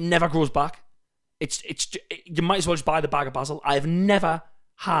 It never grows back. You might as well just buy the bag of basil. I've never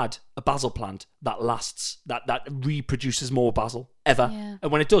had a basil plant that lasts, that reproduces more basil ever. Yeah.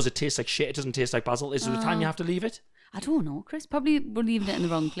 And when it does, it tastes like shit. It doesn't taste like basil. Is there a time you have to leave it? I don't know, Chris. Probably we're leaving it in the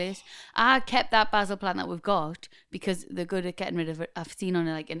wrong place. I kept that basil plant that we've got because they're good at getting rid of it. I've seen on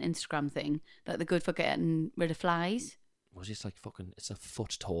like an Instagram thing that they're good for getting rid of flies. Was it like fucking? It's a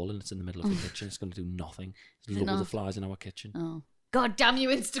foot tall and it's in the middle of the kitchen. It's going to do nothing. There's loads of flies in our kitchen. Oh, god damn you,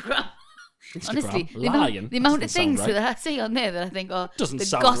 Instagram! Honestly, lying. The amount of things that I see on there that I think, doesn't the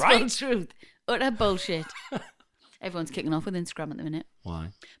sound gospel right. truth, utter bullshit. Everyone's kicking off with Instagram at the minute. Why?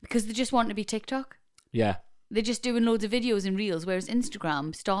 Because they just want to be TikTok. Yeah. They're just doing loads of videos and reels, whereas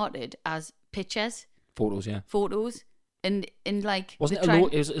Instagram started as pictures, photos, and like wasn't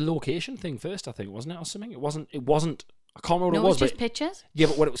it it was a location thing first, I think, wasn't it, or something? It wasn't. I can't remember what it was. It was just pictures. Yeah,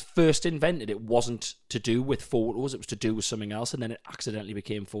 but when it was first invented, it wasn't to do with photos. It was to do with something else, and then it accidentally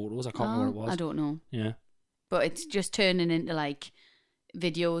became photos. I can't remember what it was. I don't know. Yeah, but it's just turning into like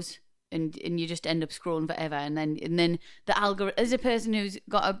videos. And you just end up scrolling forever, and then the algorithm. As a person who's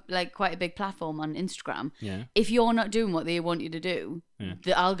got quite a big platform on Instagram, if you're not doing what they want you to do,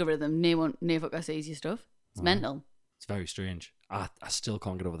 the algorithm never sees your stuff. It's mental. It's very strange. I still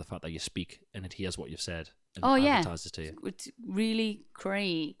can't get over the fact that you speak and it hears what you've said. And advertises to you. It's really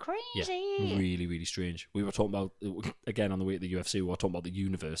crazy. Yeah, really, really strange. We were talking about again on the way to the UFC. We were talking about the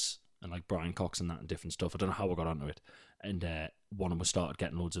universe and like Brian Cox and that and different stuff. I don't know how we got onto it. And one of them started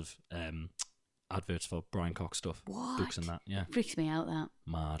getting loads of adverts for Brian Cox stuff. What? Books and that, yeah. Freaks me out, that.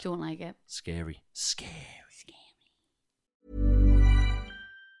 Mad. Don't like it. Scary.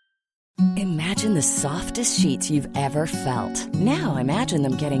 Imagine the softest sheets you've ever felt. Now imagine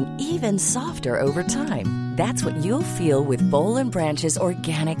them getting even softer over time. That's what you'll feel with Boll & Branch's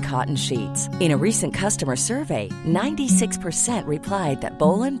organic cotton sheets. In a recent customer survey, 96% replied that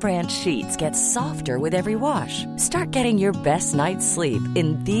Boll & Branch sheets get softer with every wash. Start getting your best night's sleep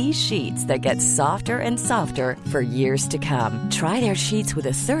in these sheets that get softer and softer for years to come. Try their sheets with a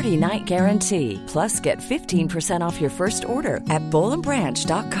 30-night guarantee. Plus, get 15% off your first order at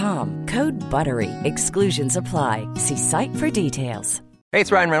BollandBranch.com. Code BUTTERY. Exclusions apply. See site for details. Hey, it's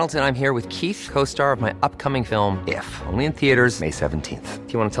Ryan Reynolds, and I'm here with Keith, co-star of my upcoming film, If, only in theaters May 17th.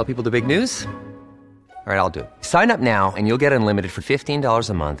 Do you want to tell people the big news? All right, I'll do it. Sign up now and you'll get unlimited for $15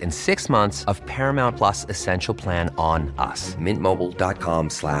 a month and 6 months of Paramount Plus Essential Plan on us.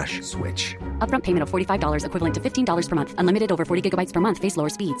 MintMobile.com/switch. Upfront payment of $45 equivalent to $15 per month. Unlimited over 40 gigabytes per month. Face lower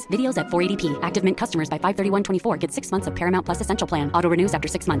speeds. Videos at 480p. Active Mint customers by 531.24 get 6 months of Paramount Plus Essential Plan. Auto renews after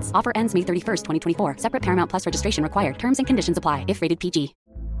 6 months. Offer ends May 31st, 2024. Separate Paramount Plus registration required. Terms and conditions apply if rated PG.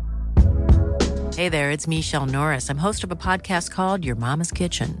 Hey there, it's Michelle Norris. I'm host of a podcast called Your Mama's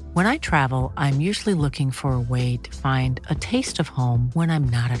Kitchen. When I travel, I'm usually looking for a way to find a taste of home when I'm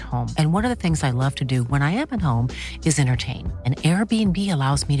not at home. And one of the things I love to do when I am at home is entertain. And Airbnb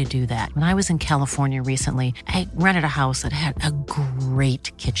allows me to do that. When I was in California recently, I rented a house that had a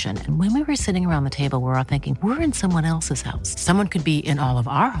great kitchen. And when we were sitting around the table, we were all thinking, we're in someone else's house. Someone could be in all of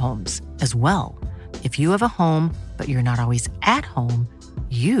our homes as well. If you have a home, but you're not always at home,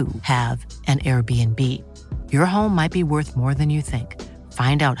 you have an Airbnb. Your home might be worth more than you think.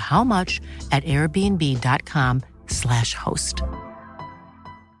 Find out how much at airbnb.com/host.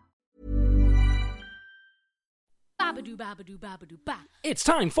 Babadoo, babadoo, babadoo, ba. It's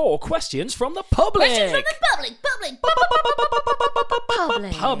time for questions from the public. Questions from the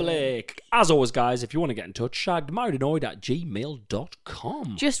public. Public. As always, guys, if you want to get in touch,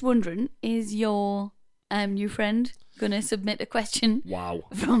 shaggedmarriedannoyed@gmail.com. Just wondering, is your new friend gonna submit a question? Wow.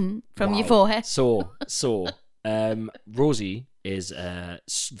 From Wow. your forehead? So, Rosie is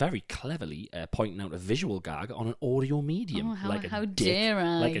very cleverly pointing out a visual gag on an audio medium. Oh, like a how dick, dare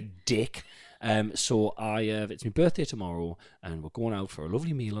I? Like a dick. So it's my birthday tomorrow, and we're going out for a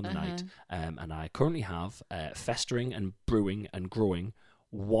lovely meal on the night. And I currently have festering and brewing and growing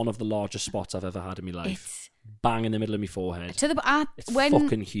one of the largest spots I've ever had in my life. It's bang in the middle of my forehead. It's when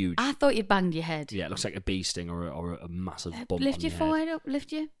fucking huge. I thought you banged your head. Yeah, it looks like a bee sting or a massive bump. Lift on your my forehead head. up.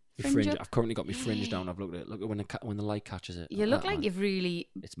 Lift your My fringe up. I've currently got my fringe down. I've looked at it. Look at when the light catches it. You look like you've really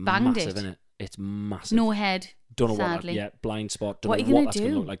It's banged massive, it. isn't it? It's massive. No head. Don't know sadly. what. Blind spot. Don't What know are you what gonna that's gonna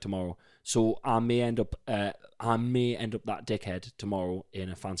do? look like tomorrow. So I may end up that dickhead tomorrow in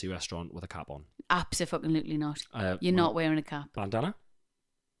a fancy restaurant with a cap on. Absolutely not. You're well, not wearing a cap. Bandana,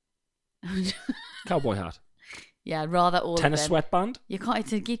 cowboy hat, Yeah, rather all tennis of them. sweatband. You can't.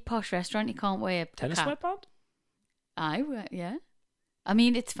 It's a geek posh restaurant. You can't wear a Tennis cap. sweatband. Yeah. I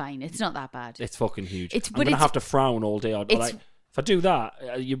mean, it's fine. It's not that bad. It's fucking huge. It's- I'm but gonna it's- have to frown all day. it's- If I do that,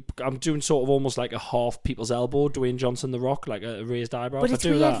 I'm doing sort of almost like a half people's elbow, Dwayne Johnson, The Rock, like a raised eyebrow. But if it's I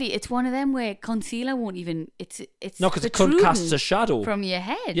do that, weirdly, it's one of them where concealer won't even. It's no, because it protruding casts a shadow from your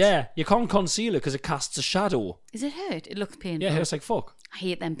head. Yeah, you can't conceal it because it casts a shadow. Is it hurt? It looks painful. Yeah, it's like fuck. I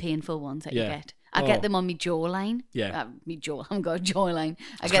hate them painful ones that you Yeah. get. I Oh. get them on my jawline. Yeah. Me jaw. I've got a jawline.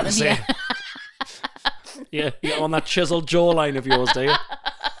 I was get them gonna here. Yeah, you're on that chiseled jawline of yours, do you?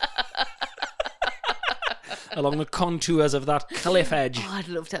 Along the contours of that cliff edge. Oh, I'd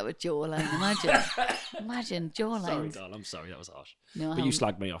love to have a jawline. Imagine jawlines. Sorry, darling. I'm sorry. That was harsh. No, But you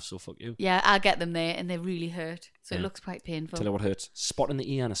slagged me off, so fuck you. Yeah, I get them there, and they really hurt. So it Yeah. looks quite painful. Tell you what hurts. Spot in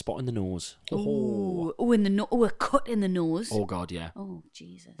the ear and a spot in the nose. Ooh, in the a cut in the nose. Oh, God, yeah. Oh,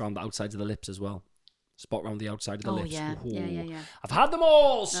 Jesus. Round the outsides of the lips as well. Spot round the outside of the Oh, lips. yeah. Ooh. Yeah. I've had them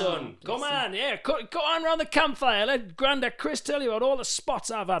all, son. bless Come on, yeah. Go on round the campfire. Let Grandad Chris tell you about all the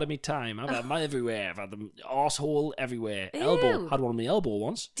spots I've had in my time. I've had them everywhere. I've had them arsehole everywhere. Elbow. Ew. Had one on my elbow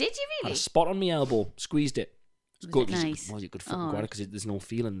once. Did you Had really? a spot on my elbow. Squeezed it. It's Was good. it 'cause nice? Well, you could fucking Oh. grab it because there's no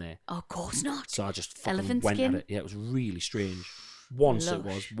feeling there. Oh, of course not. So I just fucking Elephant went skin? at it. Yeah, it was really strange. Once it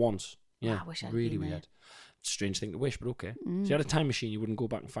Lush. was. Once. Yeah. I wish I'd really been there. weird. Strange thing to wish, but okay. So you had a time machine, you wouldn't go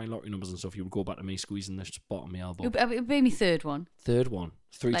back and find lottery numbers and stuff. You would go back to me squeezing the spot on my elbow. It would be my third one. Third one.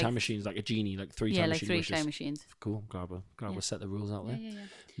 Three Like- time machines, like a genie, like three Yeah, time like machine 3 wishes. time machines. Cool. Glad we set the rules out there. Yeah.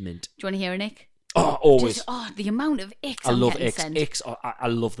 Mint. Do you want to hear a Nick? Oh, always. The amount of icks I I'm love getting icks. sent. Icks. I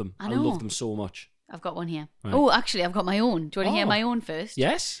love them. I I know. love them so much. I've got one here. Right. Oh, actually, I've got my own. Do you want to hear Oh. my own first?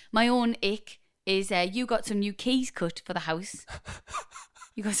 Yes. My own ick is you got some new keys cut for the house.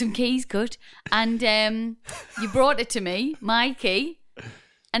 You got some keys cut, and you brought it to me, my key,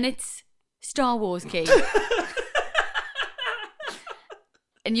 and it's Star Wars key.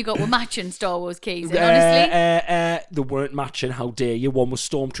 And you got matching Star Wars keys. And honestly, they weren't matching. How dare you? One was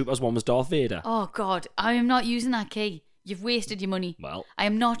Stormtroopers, one was Darth Vader. oh God, I am not using that key. You've wasted your money. Well, I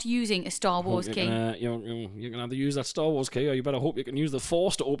am not using a Star Wars you're key. You're gonna have to use that Star Wars key, or you better hope you can use the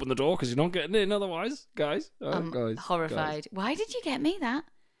Force to open the door because you're not getting in otherwise, guys. I'm Guys, horrified. Why did you get me that?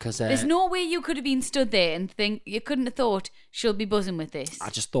 Because There's no way you could have been stood there and think you couldn't have thought she'll be buzzing with this. I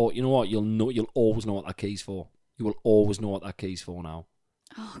just thought, you know what? You'll always know what that key's for. You will always know what that key's for now.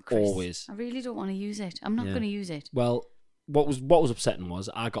 Oh, Chris, Always. I really don't want to use it. I'm not Yeah. going to use it. Well, what was upsetting was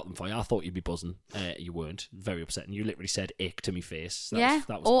I got them for you. I thought you'd be buzzing. You weren't. Very upsetting. You literally said ick to me face. That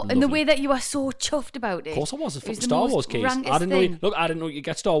was and the lovely. way that you are so chuffed about it. Of course I was. It Fucking the Star most Wars keys. I rankest didn't know. thing. Look, I didn't know you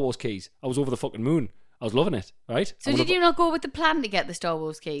get Star Wars keys. I was over the fucking moon. I was loving it. Right. So did you not go with the plan to get the Star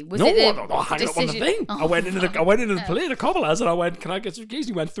Wars key? Was No, it I don't hang it up on the decision- thing. Oh, I went into the plane, the Cobbler's, and I went, "Can I get some keys?"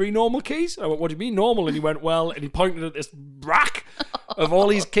 And he went, 3 normal keys. I went, "What do you mean normal?" And he went, "Well," and he pointed at this rack of all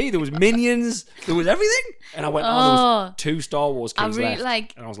these keys. There was minions. There was everything. And I went, "Oh, there was 2 Star Wars I keys really left."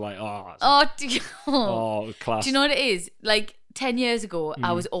 like- And I was like, "Oh, Oh, class." do you know what it is? Like 10 years ago,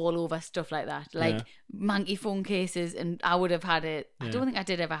 I was all over stuff like that. Like Yeah. manky phone cases, and I would have had it. I don't think I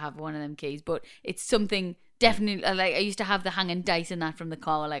did ever have one of them keys, but it's something definitely. Like I used to have the hanging dice and that from the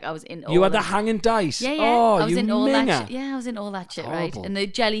car. Like I was in all You had the that- hanging dice. Yeah. Oh, I was you in all minger. that shit. Yeah, I was in all that shit, right? Horrible. And the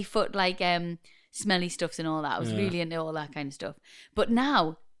jelly foot, like smelly stuffs and all that. I was Yeah. really into all that kind of stuff. But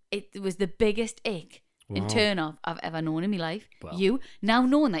now it was the biggest ick and turn off I've ever known in my life. Well, you now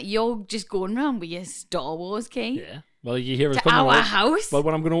knowing that you're just going around with your Star Wars key. Yeah. Well, you hear it to coming our house. Well,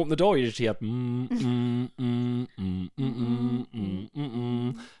 when I'm going to open the door, you just hear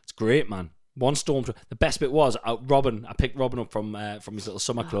It's great, man. One stormtrooper. The best bit was Robin. I picked Robin up from his little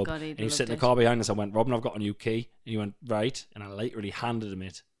summer club, God, and he was sitting in the car behind us. I went, Robin, I've got a new key, and he went, right, and I literally handed him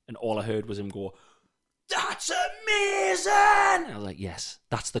it, and all I heard was him go, "That's amazing!" And I was like, yes,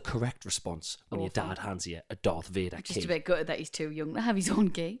 that's the correct response when your dad hands you a Darth Vader key. Just a bit gutted that he's too young to have his own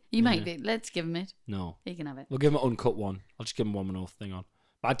key. You might be. Let's give him it. No, he can have it. We'll give him an uncut one. I'll just give him one with no thing on.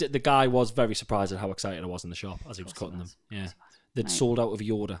 But the guy was very surprised at how excited I was in the shop as he was cutting them. Yeah. They'd sold out of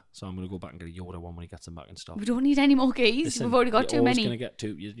Yoda, so I'm going to go back and get a Yoda one when he gets them back in stock. We don't need any more keys. Listen, we've already got too many. You're always going to get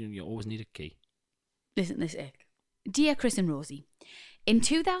two. You always need a key. Listen to this, Ick. Dear Chris and Rosie, in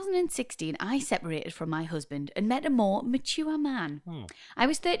 2016, I separated from my husband and met a more mature man. I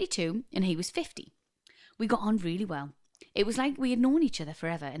was 32 and he was 50. We got on really well. It was like we had known each other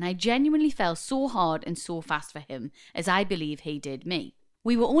forever, and I genuinely fell so hard and so fast for him, as I believe he did me.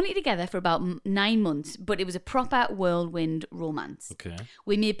 We were only together for about 9 months, but it was a proper whirlwind romance. Okay.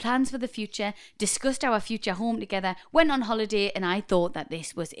 We made plans for the future, discussed our future home together, went on holiday, and I thought that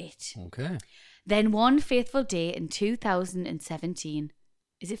this was it. Okay. Then one faithful day in 2017.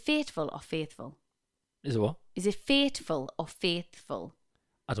 Is it fateful or faithful? Is it what? Is it fateful or faithful?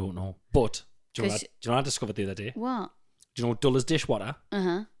 I don't know. But, do you know what I discovered the other day? What? Do you know Dulles dishwater?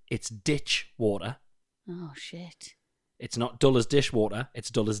 Uh-huh. It's ditch water. Oh, shit. It's not Dulles dishwater,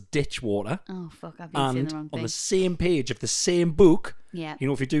 it's Dulles ditch water. Oh, fuck, I've been saying the wrong thing. On the same page of the same book, yeah. You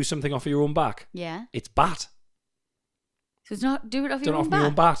know, if you do something off of your own back, yeah, it's bat. So it's not do it off your own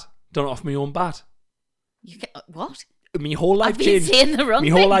back? Done it off my own bat. You can, what? My whole life changed. Saying the wrong my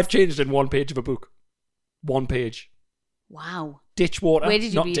whole life changed in one page of a book. One page. Wow. Ditch water. Where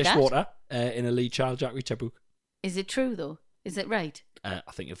did you not read dishwater. In a Lee Child Jack Reacher book. Is it true though? Is it right? I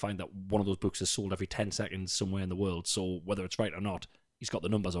think you'll find that one of those books is sold every 10 seconds somewhere in the world. So whether it's right or not, he's got the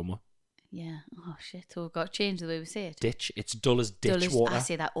numbers on one. Yeah. Oh shit. So we've got to change the way we say it. Ditch. It's Dulles ditch water. I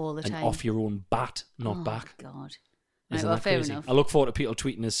say that all the time. And off your own bat, not back. Oh God. Isn't well, that fair crazy? enough. I look forward to people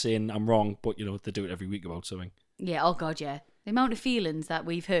tweeting us saying I'm wrong, but you know they do it every week about something. Yeah. Oh God. Yeah. The amount of feelings that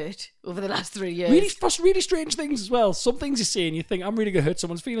we've hurt over the last 3 years. Really strange things as well. Some things you say and you think I'm really going to hurt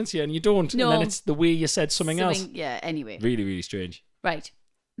someone's feelings here, and you don't. No. And then it's the way you said something else. Yeah. Anyway. Really, really strange. Right.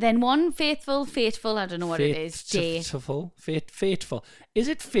 Then one fateful, I don't know what it is, day. Fateful. Is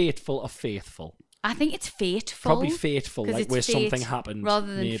it fateful or faithful? I think it's fateful. Probably fateful, like where something happened. Rather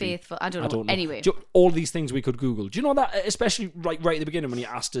than maybe. faithful. I don't know. Anyway. All these things we could Google. Do you know that, especially right at the beginning when you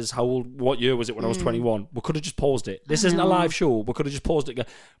asked us what year was it when I was 21, we could have just paused it. This isn't a live show. We could have just paused it and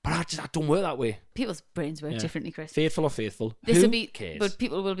go, but I don't work that way. People's brains work differently, Chris. Faithful or faithful? Who cares? But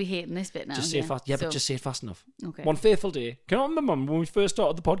people will be hating this bit now. Just say it fast. Yeah, but just say it fast enough. Okay. One faithful day. Can I remember when we first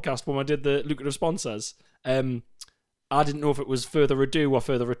started the podcast, when I did the lucrative sponsors, I didn't know if it was further ado or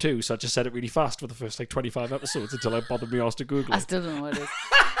further ado, so I just said it really fast for the first 25 episodes until I bothered me asked to Google it. I still don't know what it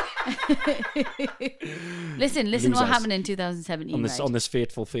is. Listen what happened in 2017. On this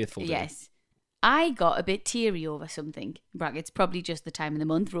fateful day. Yes. I got a bit teary over something. Brackets, probably just the time of the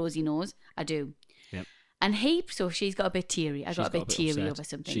month. Rosie knows. I do. Yep. And so she's got a bit teary. I got a bit teary upset. over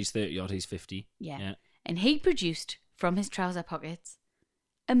something. She's 30 odd, he's 50. Yeah. And he produced from his trouser pockets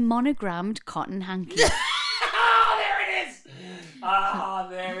a monogrammed cotton hanky.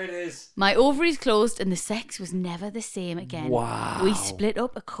 There it is. My ovaries closed and the sex was never the same again. Wow. We split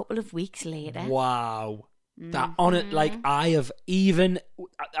up a couple of weeks later. Wow. That on it, like I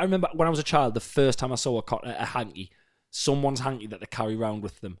remember when I was a child, the first time I saw a hanky, someone's hanky that they carry around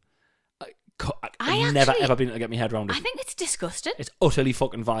with them. I've never ever been able to get my head around it. I think it's disgusting. It's utterly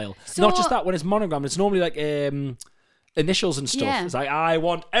fucking vile. So, not just that, when it's monogrammed, it's normally like initials and stuff. Yeah. It's like, I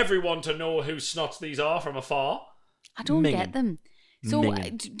want everyone to know whose snots these are from afar. I don't get them. So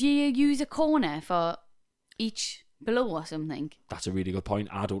do you use a corner for each below or something? That's a really good point.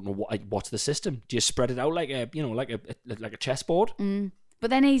 I don't know what's the system. Do you spread it out like a chessboard? But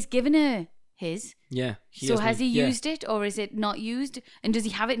then he's given her his. Yeah. So has he used it, or is it not used? And does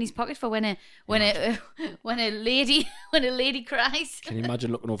he have it in his pocket for when a lady cries? Can you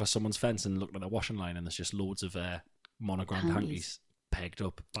imagine looking over someone's fence and looking at the washing line and there's just loads of monogrammed hankies pegged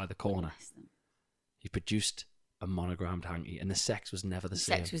up by the corner? He produced a monogrammed hanky, and the sex was never the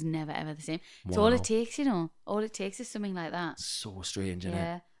same. Sex was never ever the same. Wow. So all it takes, all it takes is something like that. So strange, isn't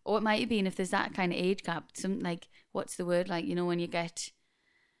it? Or it might have been if there's that kind of age gap. Something like, what's the word? Like, when you get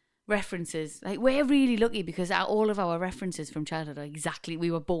references. Like, we're really lucky because all of our references from childhood are exactly.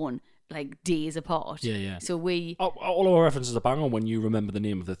 We were born like days apart. Yeah. So we... All our references are bang on when you remember the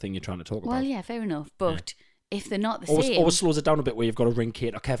name of the thing you're trying to talk about. Well, yeah, fair enough. But if they're not the same... Always slows it down a bit where you've got to ring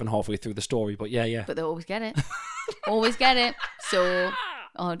Kate or Kevin halfway through the story, but yeah. But they always get it. Always get it. So...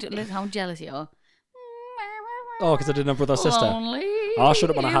 Oh, look how jealous you are. Oh, because I didn't have brother or sister. Lonely. I should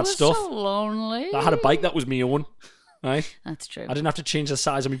have when I had stuff. So lonely. I had a bike that was me own. Right? That's true. I didn't have to change the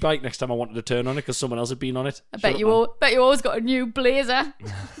size of my bike next time I wanted to turn on it because someone else had been on it. I bet you always got a new blazer.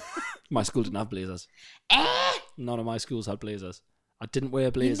 My school didn't have blazers. None of my schools had blazers. I didn't wear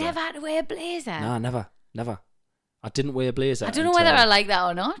a blazer. You never had to wear a blazer? Nah, never. I didn't wear a blazer. I don't know whether I like that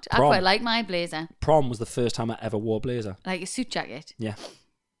or not. Prom. I quite like my blazer. Prom was the first time I ever wore a blazer. Like a suit jacket? Yeah.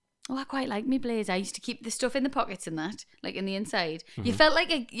 Oh, I quite like my blazer. I used to keep the stuff in the pockets and that, like in the inside. Mm-hmm. You felt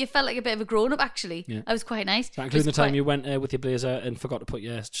like a bit of a grown up actually. Yeah. That was quite nice. So including the time you went with your blazer and forgot to put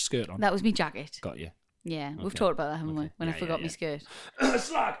your skirt on. That was me jacket. Got you. Yeah, we've talked about that, haven't we? When I forgot my skirt.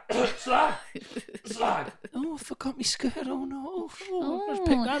 Slag. Oh, I forgot my skirt. Oh no. Let's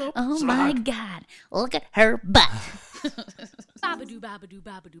pick that up. Oh my God! Look at her butt.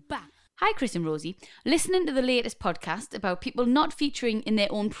 Hi, Chris and Rosie. Listening to the latest podcast about people not featuring in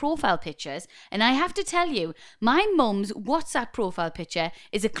their own profile pictures, and I have to tell you, my mum's WhatsApp profile picture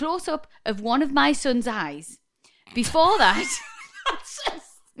is a close-up of one of my son's eyes. Before that... That's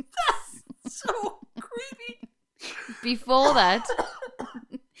so creepy. Before that,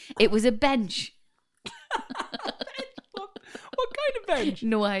 it was a bench. What kind of bench?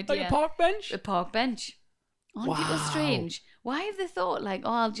 No idea. Like a park bench? A park bench. Aren't people strange? Why have they thought like,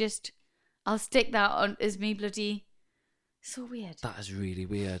 oh, I'll stick that on as me bloody... So weird. That is really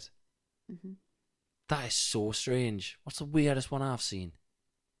weird. Mm-hmm. That is so strange. What's the weirdest one I've seen?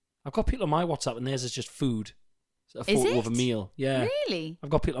 I've got people on my WhatsApp and theirs is just food. A photo of a meal. Yeah. Really? I've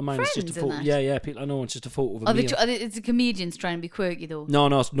got people on mine. It's just a photo. Yeah. People I know. It's just a photo of a meal. It's the comedians trying to be quirky though. No,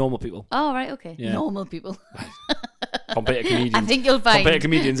 it's normal people. Oh right, okay. Yeah. Normal people. Compared to comedians. I think you'll find. Compared to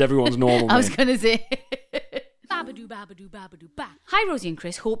comedians, everyone's normal. I was gonna say. Hi Rosie and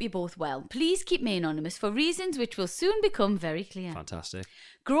Chris, hope you're both well. Please keep me anonymous for reasons which will soon become very clear. Fantastic.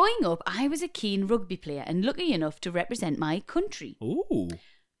 Growing up, I was a keen rugby player and lucky enough to represent my country. Ooh.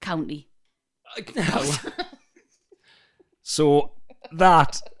 County. So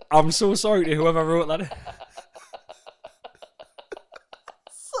that, I'm so sorry to whoever wrote that.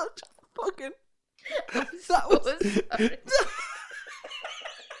 Such fucking... That was...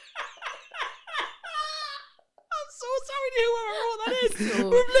 I'm so sorry to whoever wrote that in.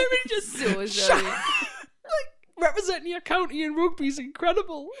 We've literally just so sorry. Like, representing your county in rugby is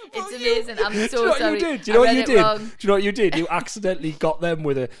incredible. It's amazing. I'm so sorry. Do you know what you did? Do you know what you did? You accidentally got them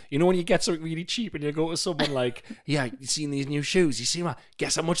with a... You know when you get something really cheap and you go to someone like, yeah, you seen these new shoes? You see,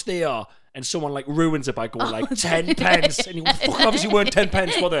 guess how much they are? And someone like ruins it by going like 10 pence. And you fucking obviously weren't 10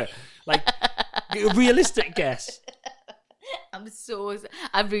 pence, were they? Like, a realistic guess.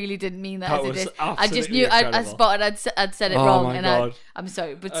 I really didn't mean that as it is. I just knew incredible. I spotted I'd said it wrong, and I'm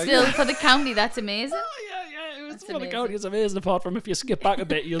sorry, but still for the county that's amazing. Yeah, it was for the county. It's amazing. Apart from if you skip back a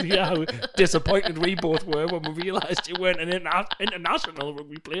bit, you'll hear how disappointed we both were when we realised you weren't an international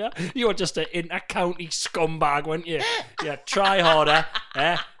rugby player. You were just an inter-county scumbag, weren't you? Yeah, try harder.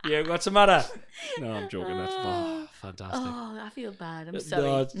 Yeah, what's the matter? No, I'm joking. That's fantastic. Oh, I feel bad. I'm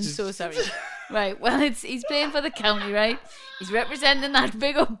sorry. I'm so sorry. Right, well, he's playing for the county, right? He's representing that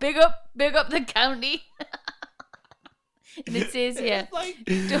big up the county. And it says here,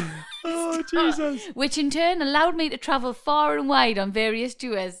 oh Jesus! Which in turn allowed me to travel far and wide on various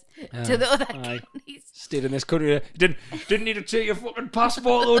tours to the other counties. Stayed in this country. Didn't need to take your fucking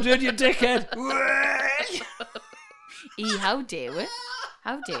passport though, did you, dickhead? How dare we?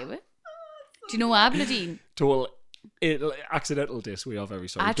 How dare we? Do you know Aberdeen? Total accidental diss. We are very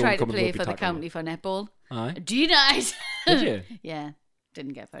sorry. I tried to play for the county for netball. Aye. Denied. Did you? Yeah.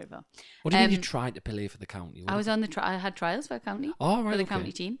 Didn't get very far. What do you mean you tried to play for the county? I was on I had trials for a county. Oh, right. For the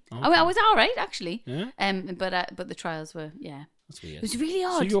county team. Okay. I was all right actually. Yeah. But the trials were That's weird. It was really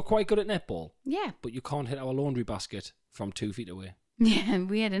odd. So you're quite good at netball. Yeah. But you can't hit our laundry basket from 2 feet away. Yeah,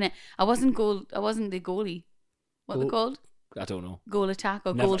 weird, innit? I wasn't the goalie. What are they called? I don't know. Goal attack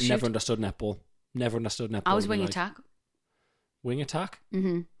or goal shoot. Never understood netball. Never understood netball. I was wing attack. Wing attack?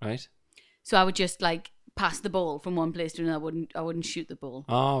 Mm-hmm. Right. So I would just like pass the ball from one place to another. I wouldn't shoot the ball.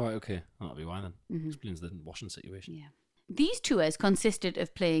 Oh, right, okay. That'll be why then. Mm-hmm. Explains the washing situation. Yeah. These tours consisted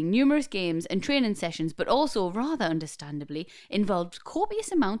of playing numerous games and training sessions, but also, rather understandably, involved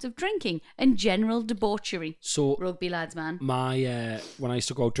copious amounts of drinking and general debauchery. So rugby lads, man. My when I used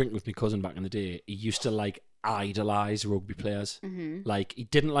to go out drinking with my cousin back in the day, he used to like idolise rugby players. Mm-hmm. Like he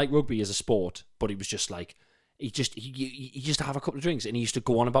didn't like rugby as a sport, but he was just like he used to have a couple of drinks and he used to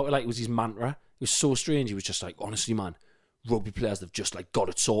go on about it like it was his mantra. It was so strange. He was just like, honestly, man, rugby players, they've just like got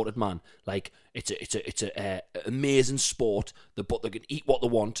it sorted, man. Like it's a amazing sport. But they can eat what they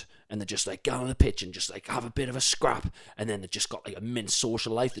want and they just like get on the pitch and just like have a bit of a scrap, and then they just got like a mint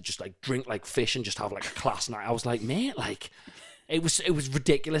social life. They just like drink like fish and just have like a class night. I was like, mate, like it was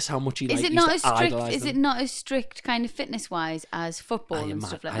ridiculous how much he like used to idolize them. Is it not as strict kind of fitness wise as football and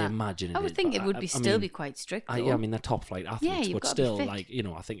stuff like that? I imagine it I would is, think it would still be quite strict. Though. I mean, they're top flight athletes, but still, like, you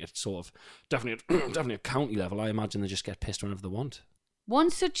know, I think it's sort of definitely at county level. I imagine they just get pissed whenever they want. One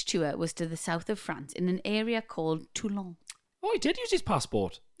such tour was to the south of France in an area called Toulon. Oh, he did use his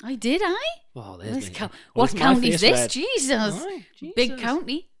passport. I did, I? Oh, there's me. What county is this? Red. Jesus. Big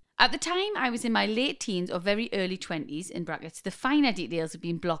county. At the time, I was in my late teens or very early 20s, in brackets. The finer details have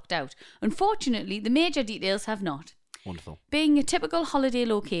been blocked out. Unfortunately, the major details have not. Wonderful. Being a typical holiday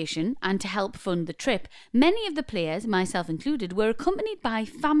location and to help fund the trip, many of the players, myself included, were accompanied by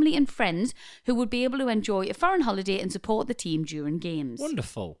family and friends who would be able to enjoy a foreign holiday and support the team during games.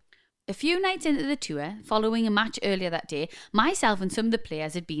 Wonderful. A few nights into the tour, following a match earlier that day, myself and some of the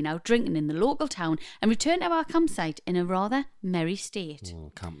players had been out drinking in the local town and returned to our campsite in a rather merry state.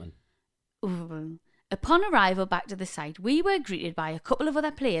 Oh, camping. Ooh. Upon arrival back to the site, we were greeted by a couple of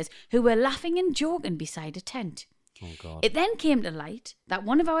other players who were laughing and joking beside a tent. Oh, God. It then came to light that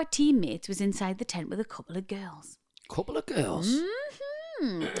one of our teammates was inside the tent with a couple of girls. Couple of girls?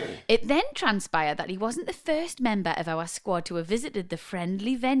 Mm-hmm. It then transpired that he wasn't the first member of our squad to have visited the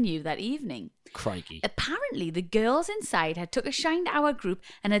friendly venue that evening. Crikey. Apparently, the girls inside had took a shine to our group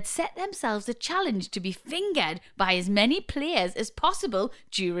and had set themselves a challenge to be fingered by as many players as possible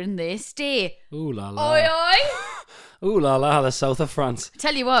during their stay. Ooh la la. Oi, oi! Ooh la la, the south of France.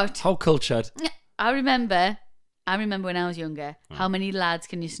 Tell you what. How cultured. I remember when I was younger, how many lads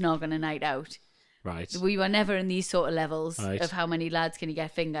can you snog on a night out? Right. We were never in these sort of levels of how many lads can you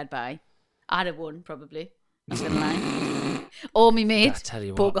get fingered by. I'd have won, probably. Not gonna lie. Or me mate,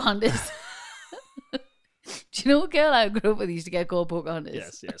 Pocahontas. Do you know what girl I grew up with used to get called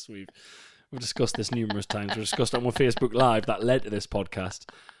Pocahontas? Yes, we've discussed this numerous times. We've discussed it on Facebook Live that led to this podcast.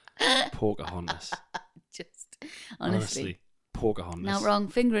 Pocahontas. Just honestly. Pocahontas. Not wrong.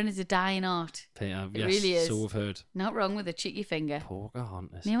 Fingering is a dying art. Yes, it really is. So we've heard. Not wrong with a cheeky finger.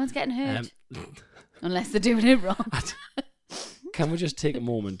 Pocahontas. No one's getting hurt. Unless they're doing it wrong. Can we just take a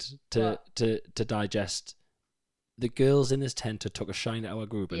moment to digest? The girls in this tent took a shine at our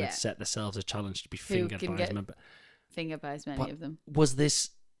group and had set themselves a challenge to be fingered by as many. Fingered by as many of them. Was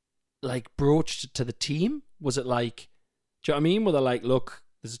this like broached to the team? Was it like, do you know what I mean? Were they like, look,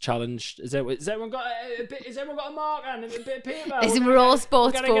 there's a challenge. Has everyone got a marker and a bit of paper? Listen, we're all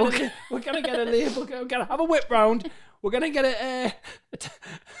sports folk. We're gonna get a label. We're gonna have a whip round. We're gonna get a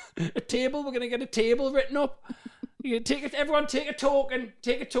table. We're gonna get a table written up. Everyone take a token.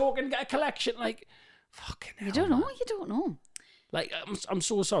 Take a token. Get a collection. Like, fucking hell. You don't know. Like, I'm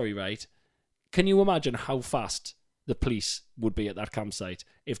so sorry, right? Can you imagine how fast the police would be at that campsite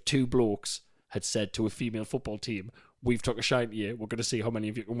if two blokes had said to a female football team, "We've took a shine to you. We're going to see how many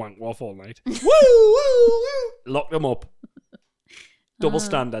of you can wank off all night." Woo, woo, woo. Lock them up. Double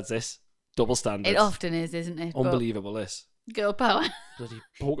standards, this. Double standards. It often is, isn't it? Unbelievable, this. Girl power. Bloody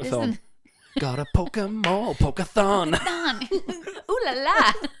poke-a-thon. Gotta poke 'em all, poke-a-thon. Ooh la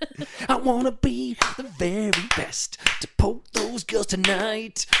la. I wanna be the very best to poke those girls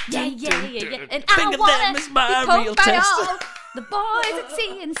tonight. Yeah. And Finger I wanna them is my be real poked by test. all the boys that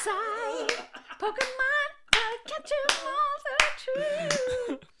see inside. Pokemon, I'll catch 'em all the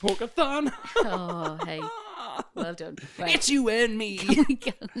truth. Poke-a-thon. Oh, hey. Well done. Right. It's you and me Can we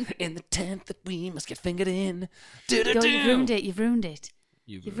go? in the tent that we must get fingered in. Go, you've ruined it. You've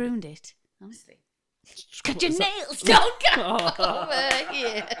ruined it. Honestly. Cut your nails. Don't go over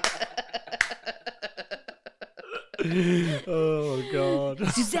here. Oh, God.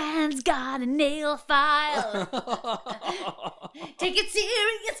 Suzanne's got a nail file. Take it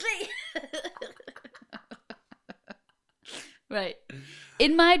seriously. Right.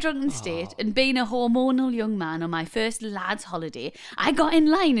 In my drunken state and being a hormonal young man on my first lads' holiday, I got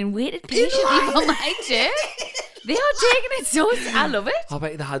in line and waited patiently for my turn. They are taking it so... I love it. I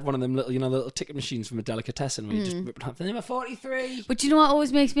bet they had one of them little ticket machines from a delicatessen where you just rip it up. Number 43. But you know what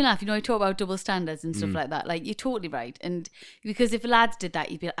always makes me laugh? You know, I talk about double standards and stuff like that. Like, you're totally right. And because if lads did that,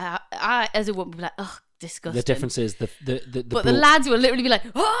 you'd be like... I as a woman, would be like, oh, disgusting. The difference is the But the lads will literally be like,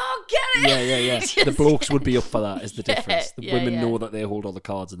 oh, get it! Yeah. Just, the blokes would be up for that is the difference. The women yeah. know that they hold all the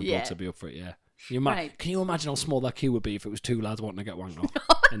cards and the blokes would be up for it, yeah. Can you imagine how small that queue would be if it was two lads wanting to get wanked off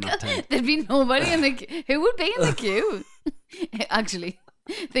in that tent? There'd be nobody in the queue. Who would be in the queue? Actually,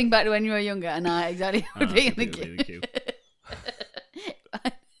 Think back to when you were younger, and I exactly would be in the queue.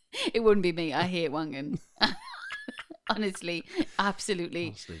 It wouldn't be me. I hate wanking. Honestly, absolutely.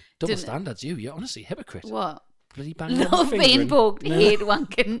 Honestly. Double standards, you. You're honestly a hypocrite. What? Bloody bang. Love being poked. No. Hate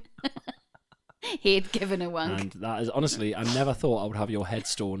wanking. Hate giving a wank. And that is honestly, I never thought I would have your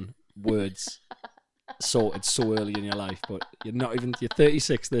headstone words sorted so early in your life, but you're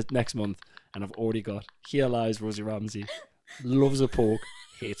 36 this next month, and I've already got, here lies Rosie Ramsey, loves a poke,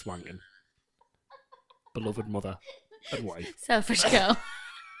 hates wanking, beloved mother and wife, selfish girl.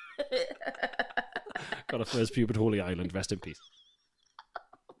 got her first pubis Holy Island, rest in peace.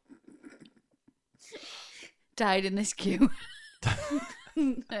 Died in this queue.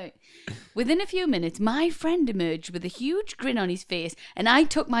 Right. Within a few minutes, my friend emerged with a huge grin on his face, and I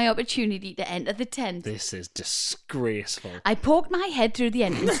took my opportunity to enter the tent. This is disgraceful. I poked my head through the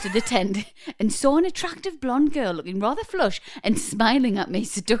entrance to the tent and saw an attractive blonde girl looking rather flush and smiling at me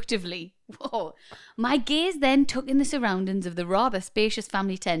seductively. Whoa. My gaze then took in the surroundings of the rather spacious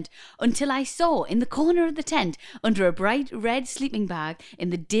family tent until I saw in the corner of the tent, under a bright red sleeping bag in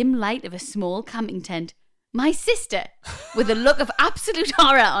the dim light of a small camping tent, my sister, with a look of absolute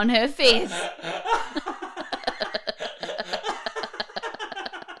horror on her face.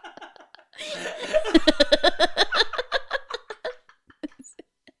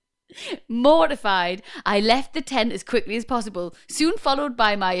 Mortified, I left the tent as quickly as possible, soon followed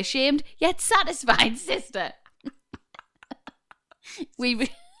by my ashamed yet satisfied sister.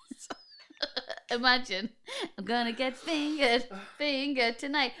 Imagine, I'm gonna get fingered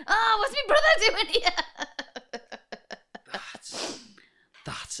tonight. Oh, what's my brother doing here?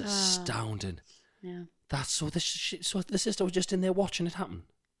 That's astounding. Yeah. That's so. So the sister was just in there watching it happen.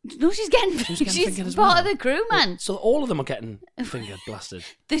 No, she's getting fingered part of the crew, man. So all of them are getting fingered, blasted.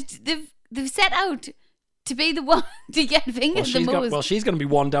 They've set out to be the one to get fingered the most. She's going to be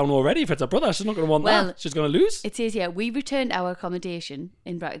one down already. If it's her brother, she's not going to want that. She's going to lose. It says here, we returned our accommodation,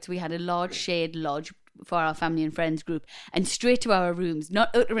 in brackets, we had a large shared lodge for our family and friends group, and straight to our rooms, not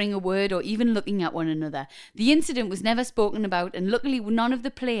uttering a word or even looking at one another. The incident was never spoken about, and luckily none of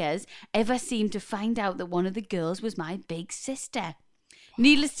the players ever seemed to find out that one of the girls was my big sister.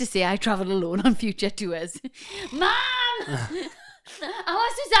 Needless to say, I travelled alone on future tours. Mom! Our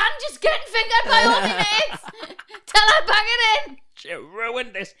Suzanne just getting fingered by all my mates. Tell her bang it in. She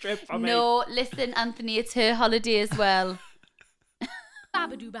ruined this trip for me. No, listen, Anthony, it's her holiday as well.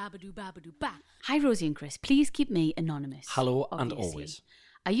 Babadoo, babadoo, babadoo, ba. Hi, Rosie and Chris. Please keep me anonymous. Hello, obviously. and always.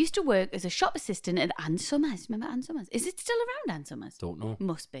 I used to work as a shop assistant at Ann Summers. Remember Ann Summers? Is it still around, Ann Summers? Don't know.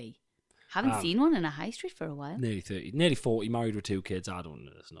 Must be. Haven't seen one in a high street for a while. Nearly 30, nearly 40, married with 2 kids. I don't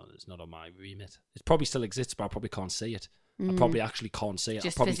know. It's not on my remit. It probably still exists, but I probably can't see it. I probably actually can't see it.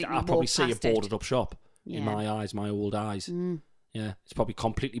 I probably see a boarded up shop in my eyes, my old eyes. Yeah, it's probably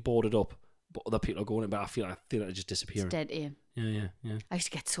completely boarded up, but other people are going in, but I feel like it's just disappearing. It's dead air. Yeah. I used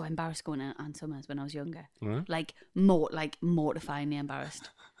to get so embarrassed going to Ann Summers when I was younger. Right. Like mortifyingly embarrassed.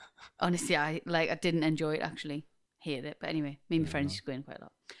 Honestly, I didn't enjoy it actually. Hated it. But anyway, me and my friends used to go in quite a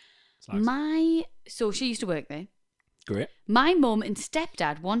lot. So she used to work there. Great. My mum and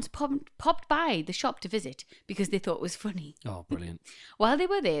stepdad once popped by the shop to visit because they thought it was funny. Oh, brilliant. While they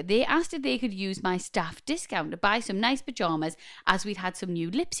were there, they asked if they could use my staff discount to buy some nice pyjamas as we'd had some new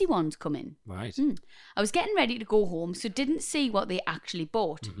Lipsy ones come in. Right. I was getting ready to go home, so didn't see what they actually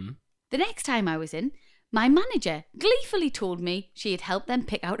bought. Mm-hmm. The next time I was in, my manager gleefully told me she had helped them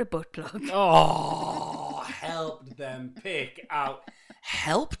pick out a butt plug. Oh, helped them pick out.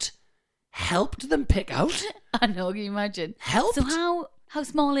 Helped them pick out? I know, can you imagine? Helped? So how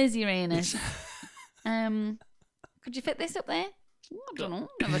small is your anus? Could you fit this up there? I don't know.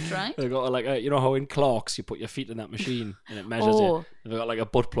 Never tried. They've got you know how in Clark's you put your feet in that machine and it measures it. They've got like a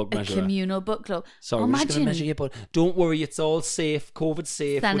butt plug measure. A communal butt plug. Sorry, we're just going to measure your butt. Don't worry, it's all safe, COVID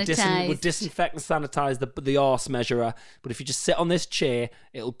safe. We'll disinfect and sanitize the arse measurer. But if you just sit on this chair,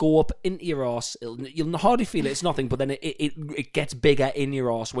 it'll go up into your arse. You'll hardly feel it. It's nothing, but then it gets bigger in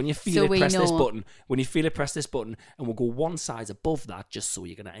your arse. When you feel it, press this button. When you feel it, press this button, and we'll go one size above that, just so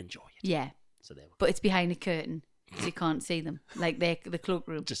you're going to enjoy it. Yeah. So there we go. But it's behind a curtain. So you can't see them, like the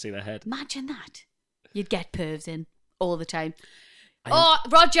cloakroom. Just see their head. Imagine that. You'd get pervs in all the time.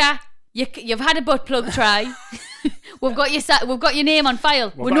 Roger, you've had a butt plug try. We've got your name on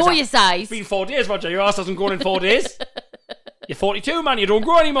file. We know your size. It's been 4 days, Roger. Your ass hasn't grown in 4 days. You're 42, man. You don't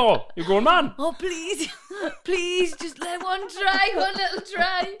grow anymore. You're a grown man. Oh, please, just let one little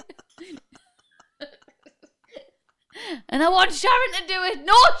try. And I want Sharon to do it.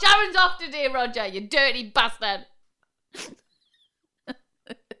 No, Sharon's off today, Roger. You dirty bastard.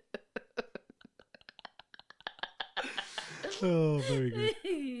 Oh, very good.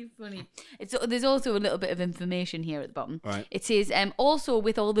 Funny. There's also a little bit of information here at the bottom. Right. It says, also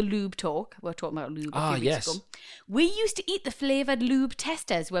with all the lube talk, we're talking about lube a few weeks ago, we used to eat the flavoured lube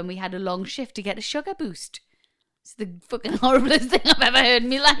testers when we had a long shift to get a sugar boost. It's the fucking horriblest thing I've ever heard in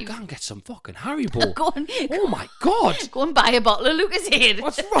my life. Go and get some fucking Haribo. Oh my God. Go and buy a bottle of Lucozade.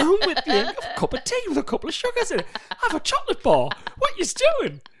 What's wrong with you? Have a cup of tea with a couple of sugars in it. Have a chocolate bar. What are you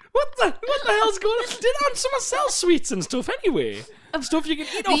doing? What the hell's going on? Did someone sell sweets and stuff anyway? Stuff you can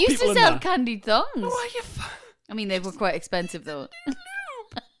eat off people. They used to sell candied thongs. Oh, I mean, they were quite expensive though.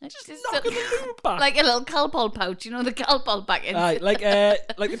 Just knocking the lube back. Like a little Calpol pouch, you know, the Calpol packets. Like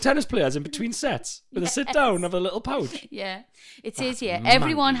the tennis players in between sets, where they sit down and have a little pouch. Yeah. It says here,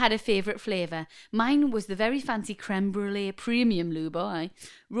 everyone had a favourite flavour. Mine was the very fancy creme brulee premium lube.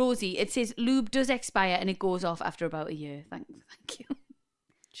 Rosie, it says lube does expire and it goes off after about a year. Thank you.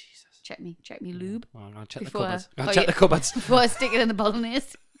 Jesus. Check me lube. Well, I'll check the cupboards. Check the cupboards. Before I stick it in the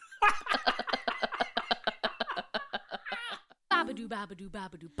bolognese.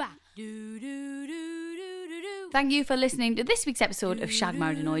 Thank you for listening to this week's episode of Shag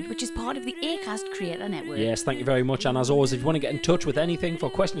Married Annoyed, which is part of the Acast Creator Network. Yes, thank you very much. And as always, if you want to get in touch with anything for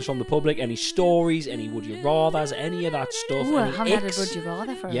questions from the public, any stories, any would you rathers, any of that stuff, I haven't had a would you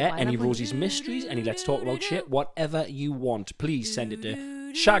rather for a while. Any Rosie's mysteries, any let's talk about shit, whatever you want, please send it to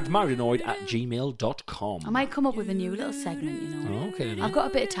shagmarriedanoid@gmail.com. I might come up with a new little segment, you know. Oh, okay. I've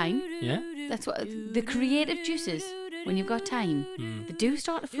got a bit of time. Yeah. That's what the creative juices. When you've got time, they do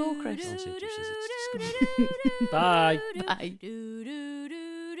start to flow, Chris. Don't say juices, it's disgusting. Bye. Bye.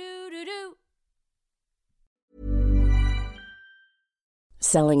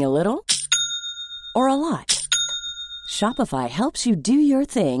 Selling a little or a lot? Shopify helps you do your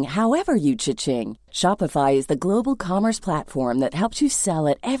thing however you cha-ching. Shopify is the global commerce platform that helps you sell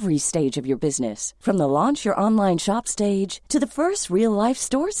at every stage of your business. From the launch your online shop stage to the first real-life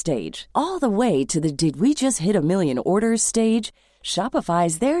store stage, all the way to the did we just hit a million orders stage. Shopify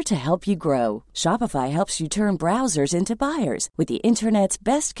is there to help you grow. Shopify helps you turn browsers into buyers with the internet's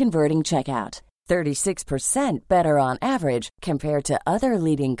best converting checkout. 36% better on average compared to other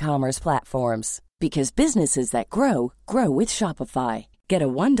leading commerce platforms. Because businesses that grow, grow with Shopify. Get a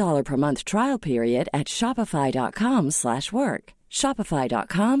 $1 per month trial period at shopify.com/work.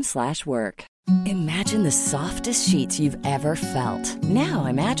 Shopify.com/work. Imagine the softest sheets you've ever felt. Now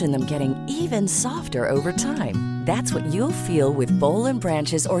imagine them getting even softer over time. That's what you'll feel with Boll &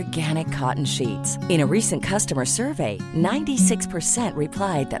 Branch's organic cotton sheets. In a recent customer survey, 96%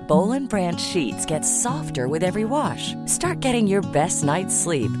 replied that Boll & Branch sheets get softer with every wash. Start getting your best night's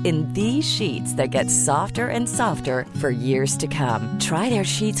sleep in these sheets that get softer and softer for years to come. Try their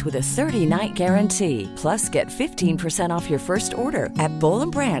sheets with a 30-night guarantee. Plus, get 15% off your first order at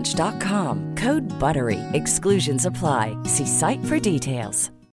bollandbranch.com. Code BUTTERY. Exclusions apply. See site for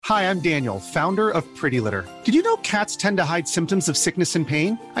details. Hi, I'm Daniel, founder of Pretty Litter. Did you know cats tend to hide symptoms of sickness and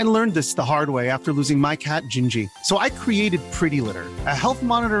pain? I learned this the hard way after losing my cat, Gingy. So I created Pretty Litter, a health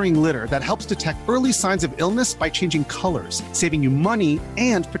monitoring litter that helps detect early signs of illness by changing colors, saving you money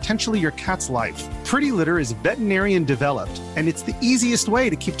and potentially your cat's life. Pretty Litter is veterinarian developed, and it's the easiest way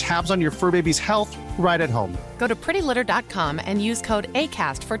to keep tabs on your fur baby's health right at home. Go to prettylitter.com and use code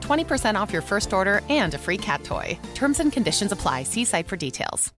ACAST for 20% off your first order and a free cat toy. Terms and conditions apply. See site for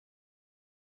details.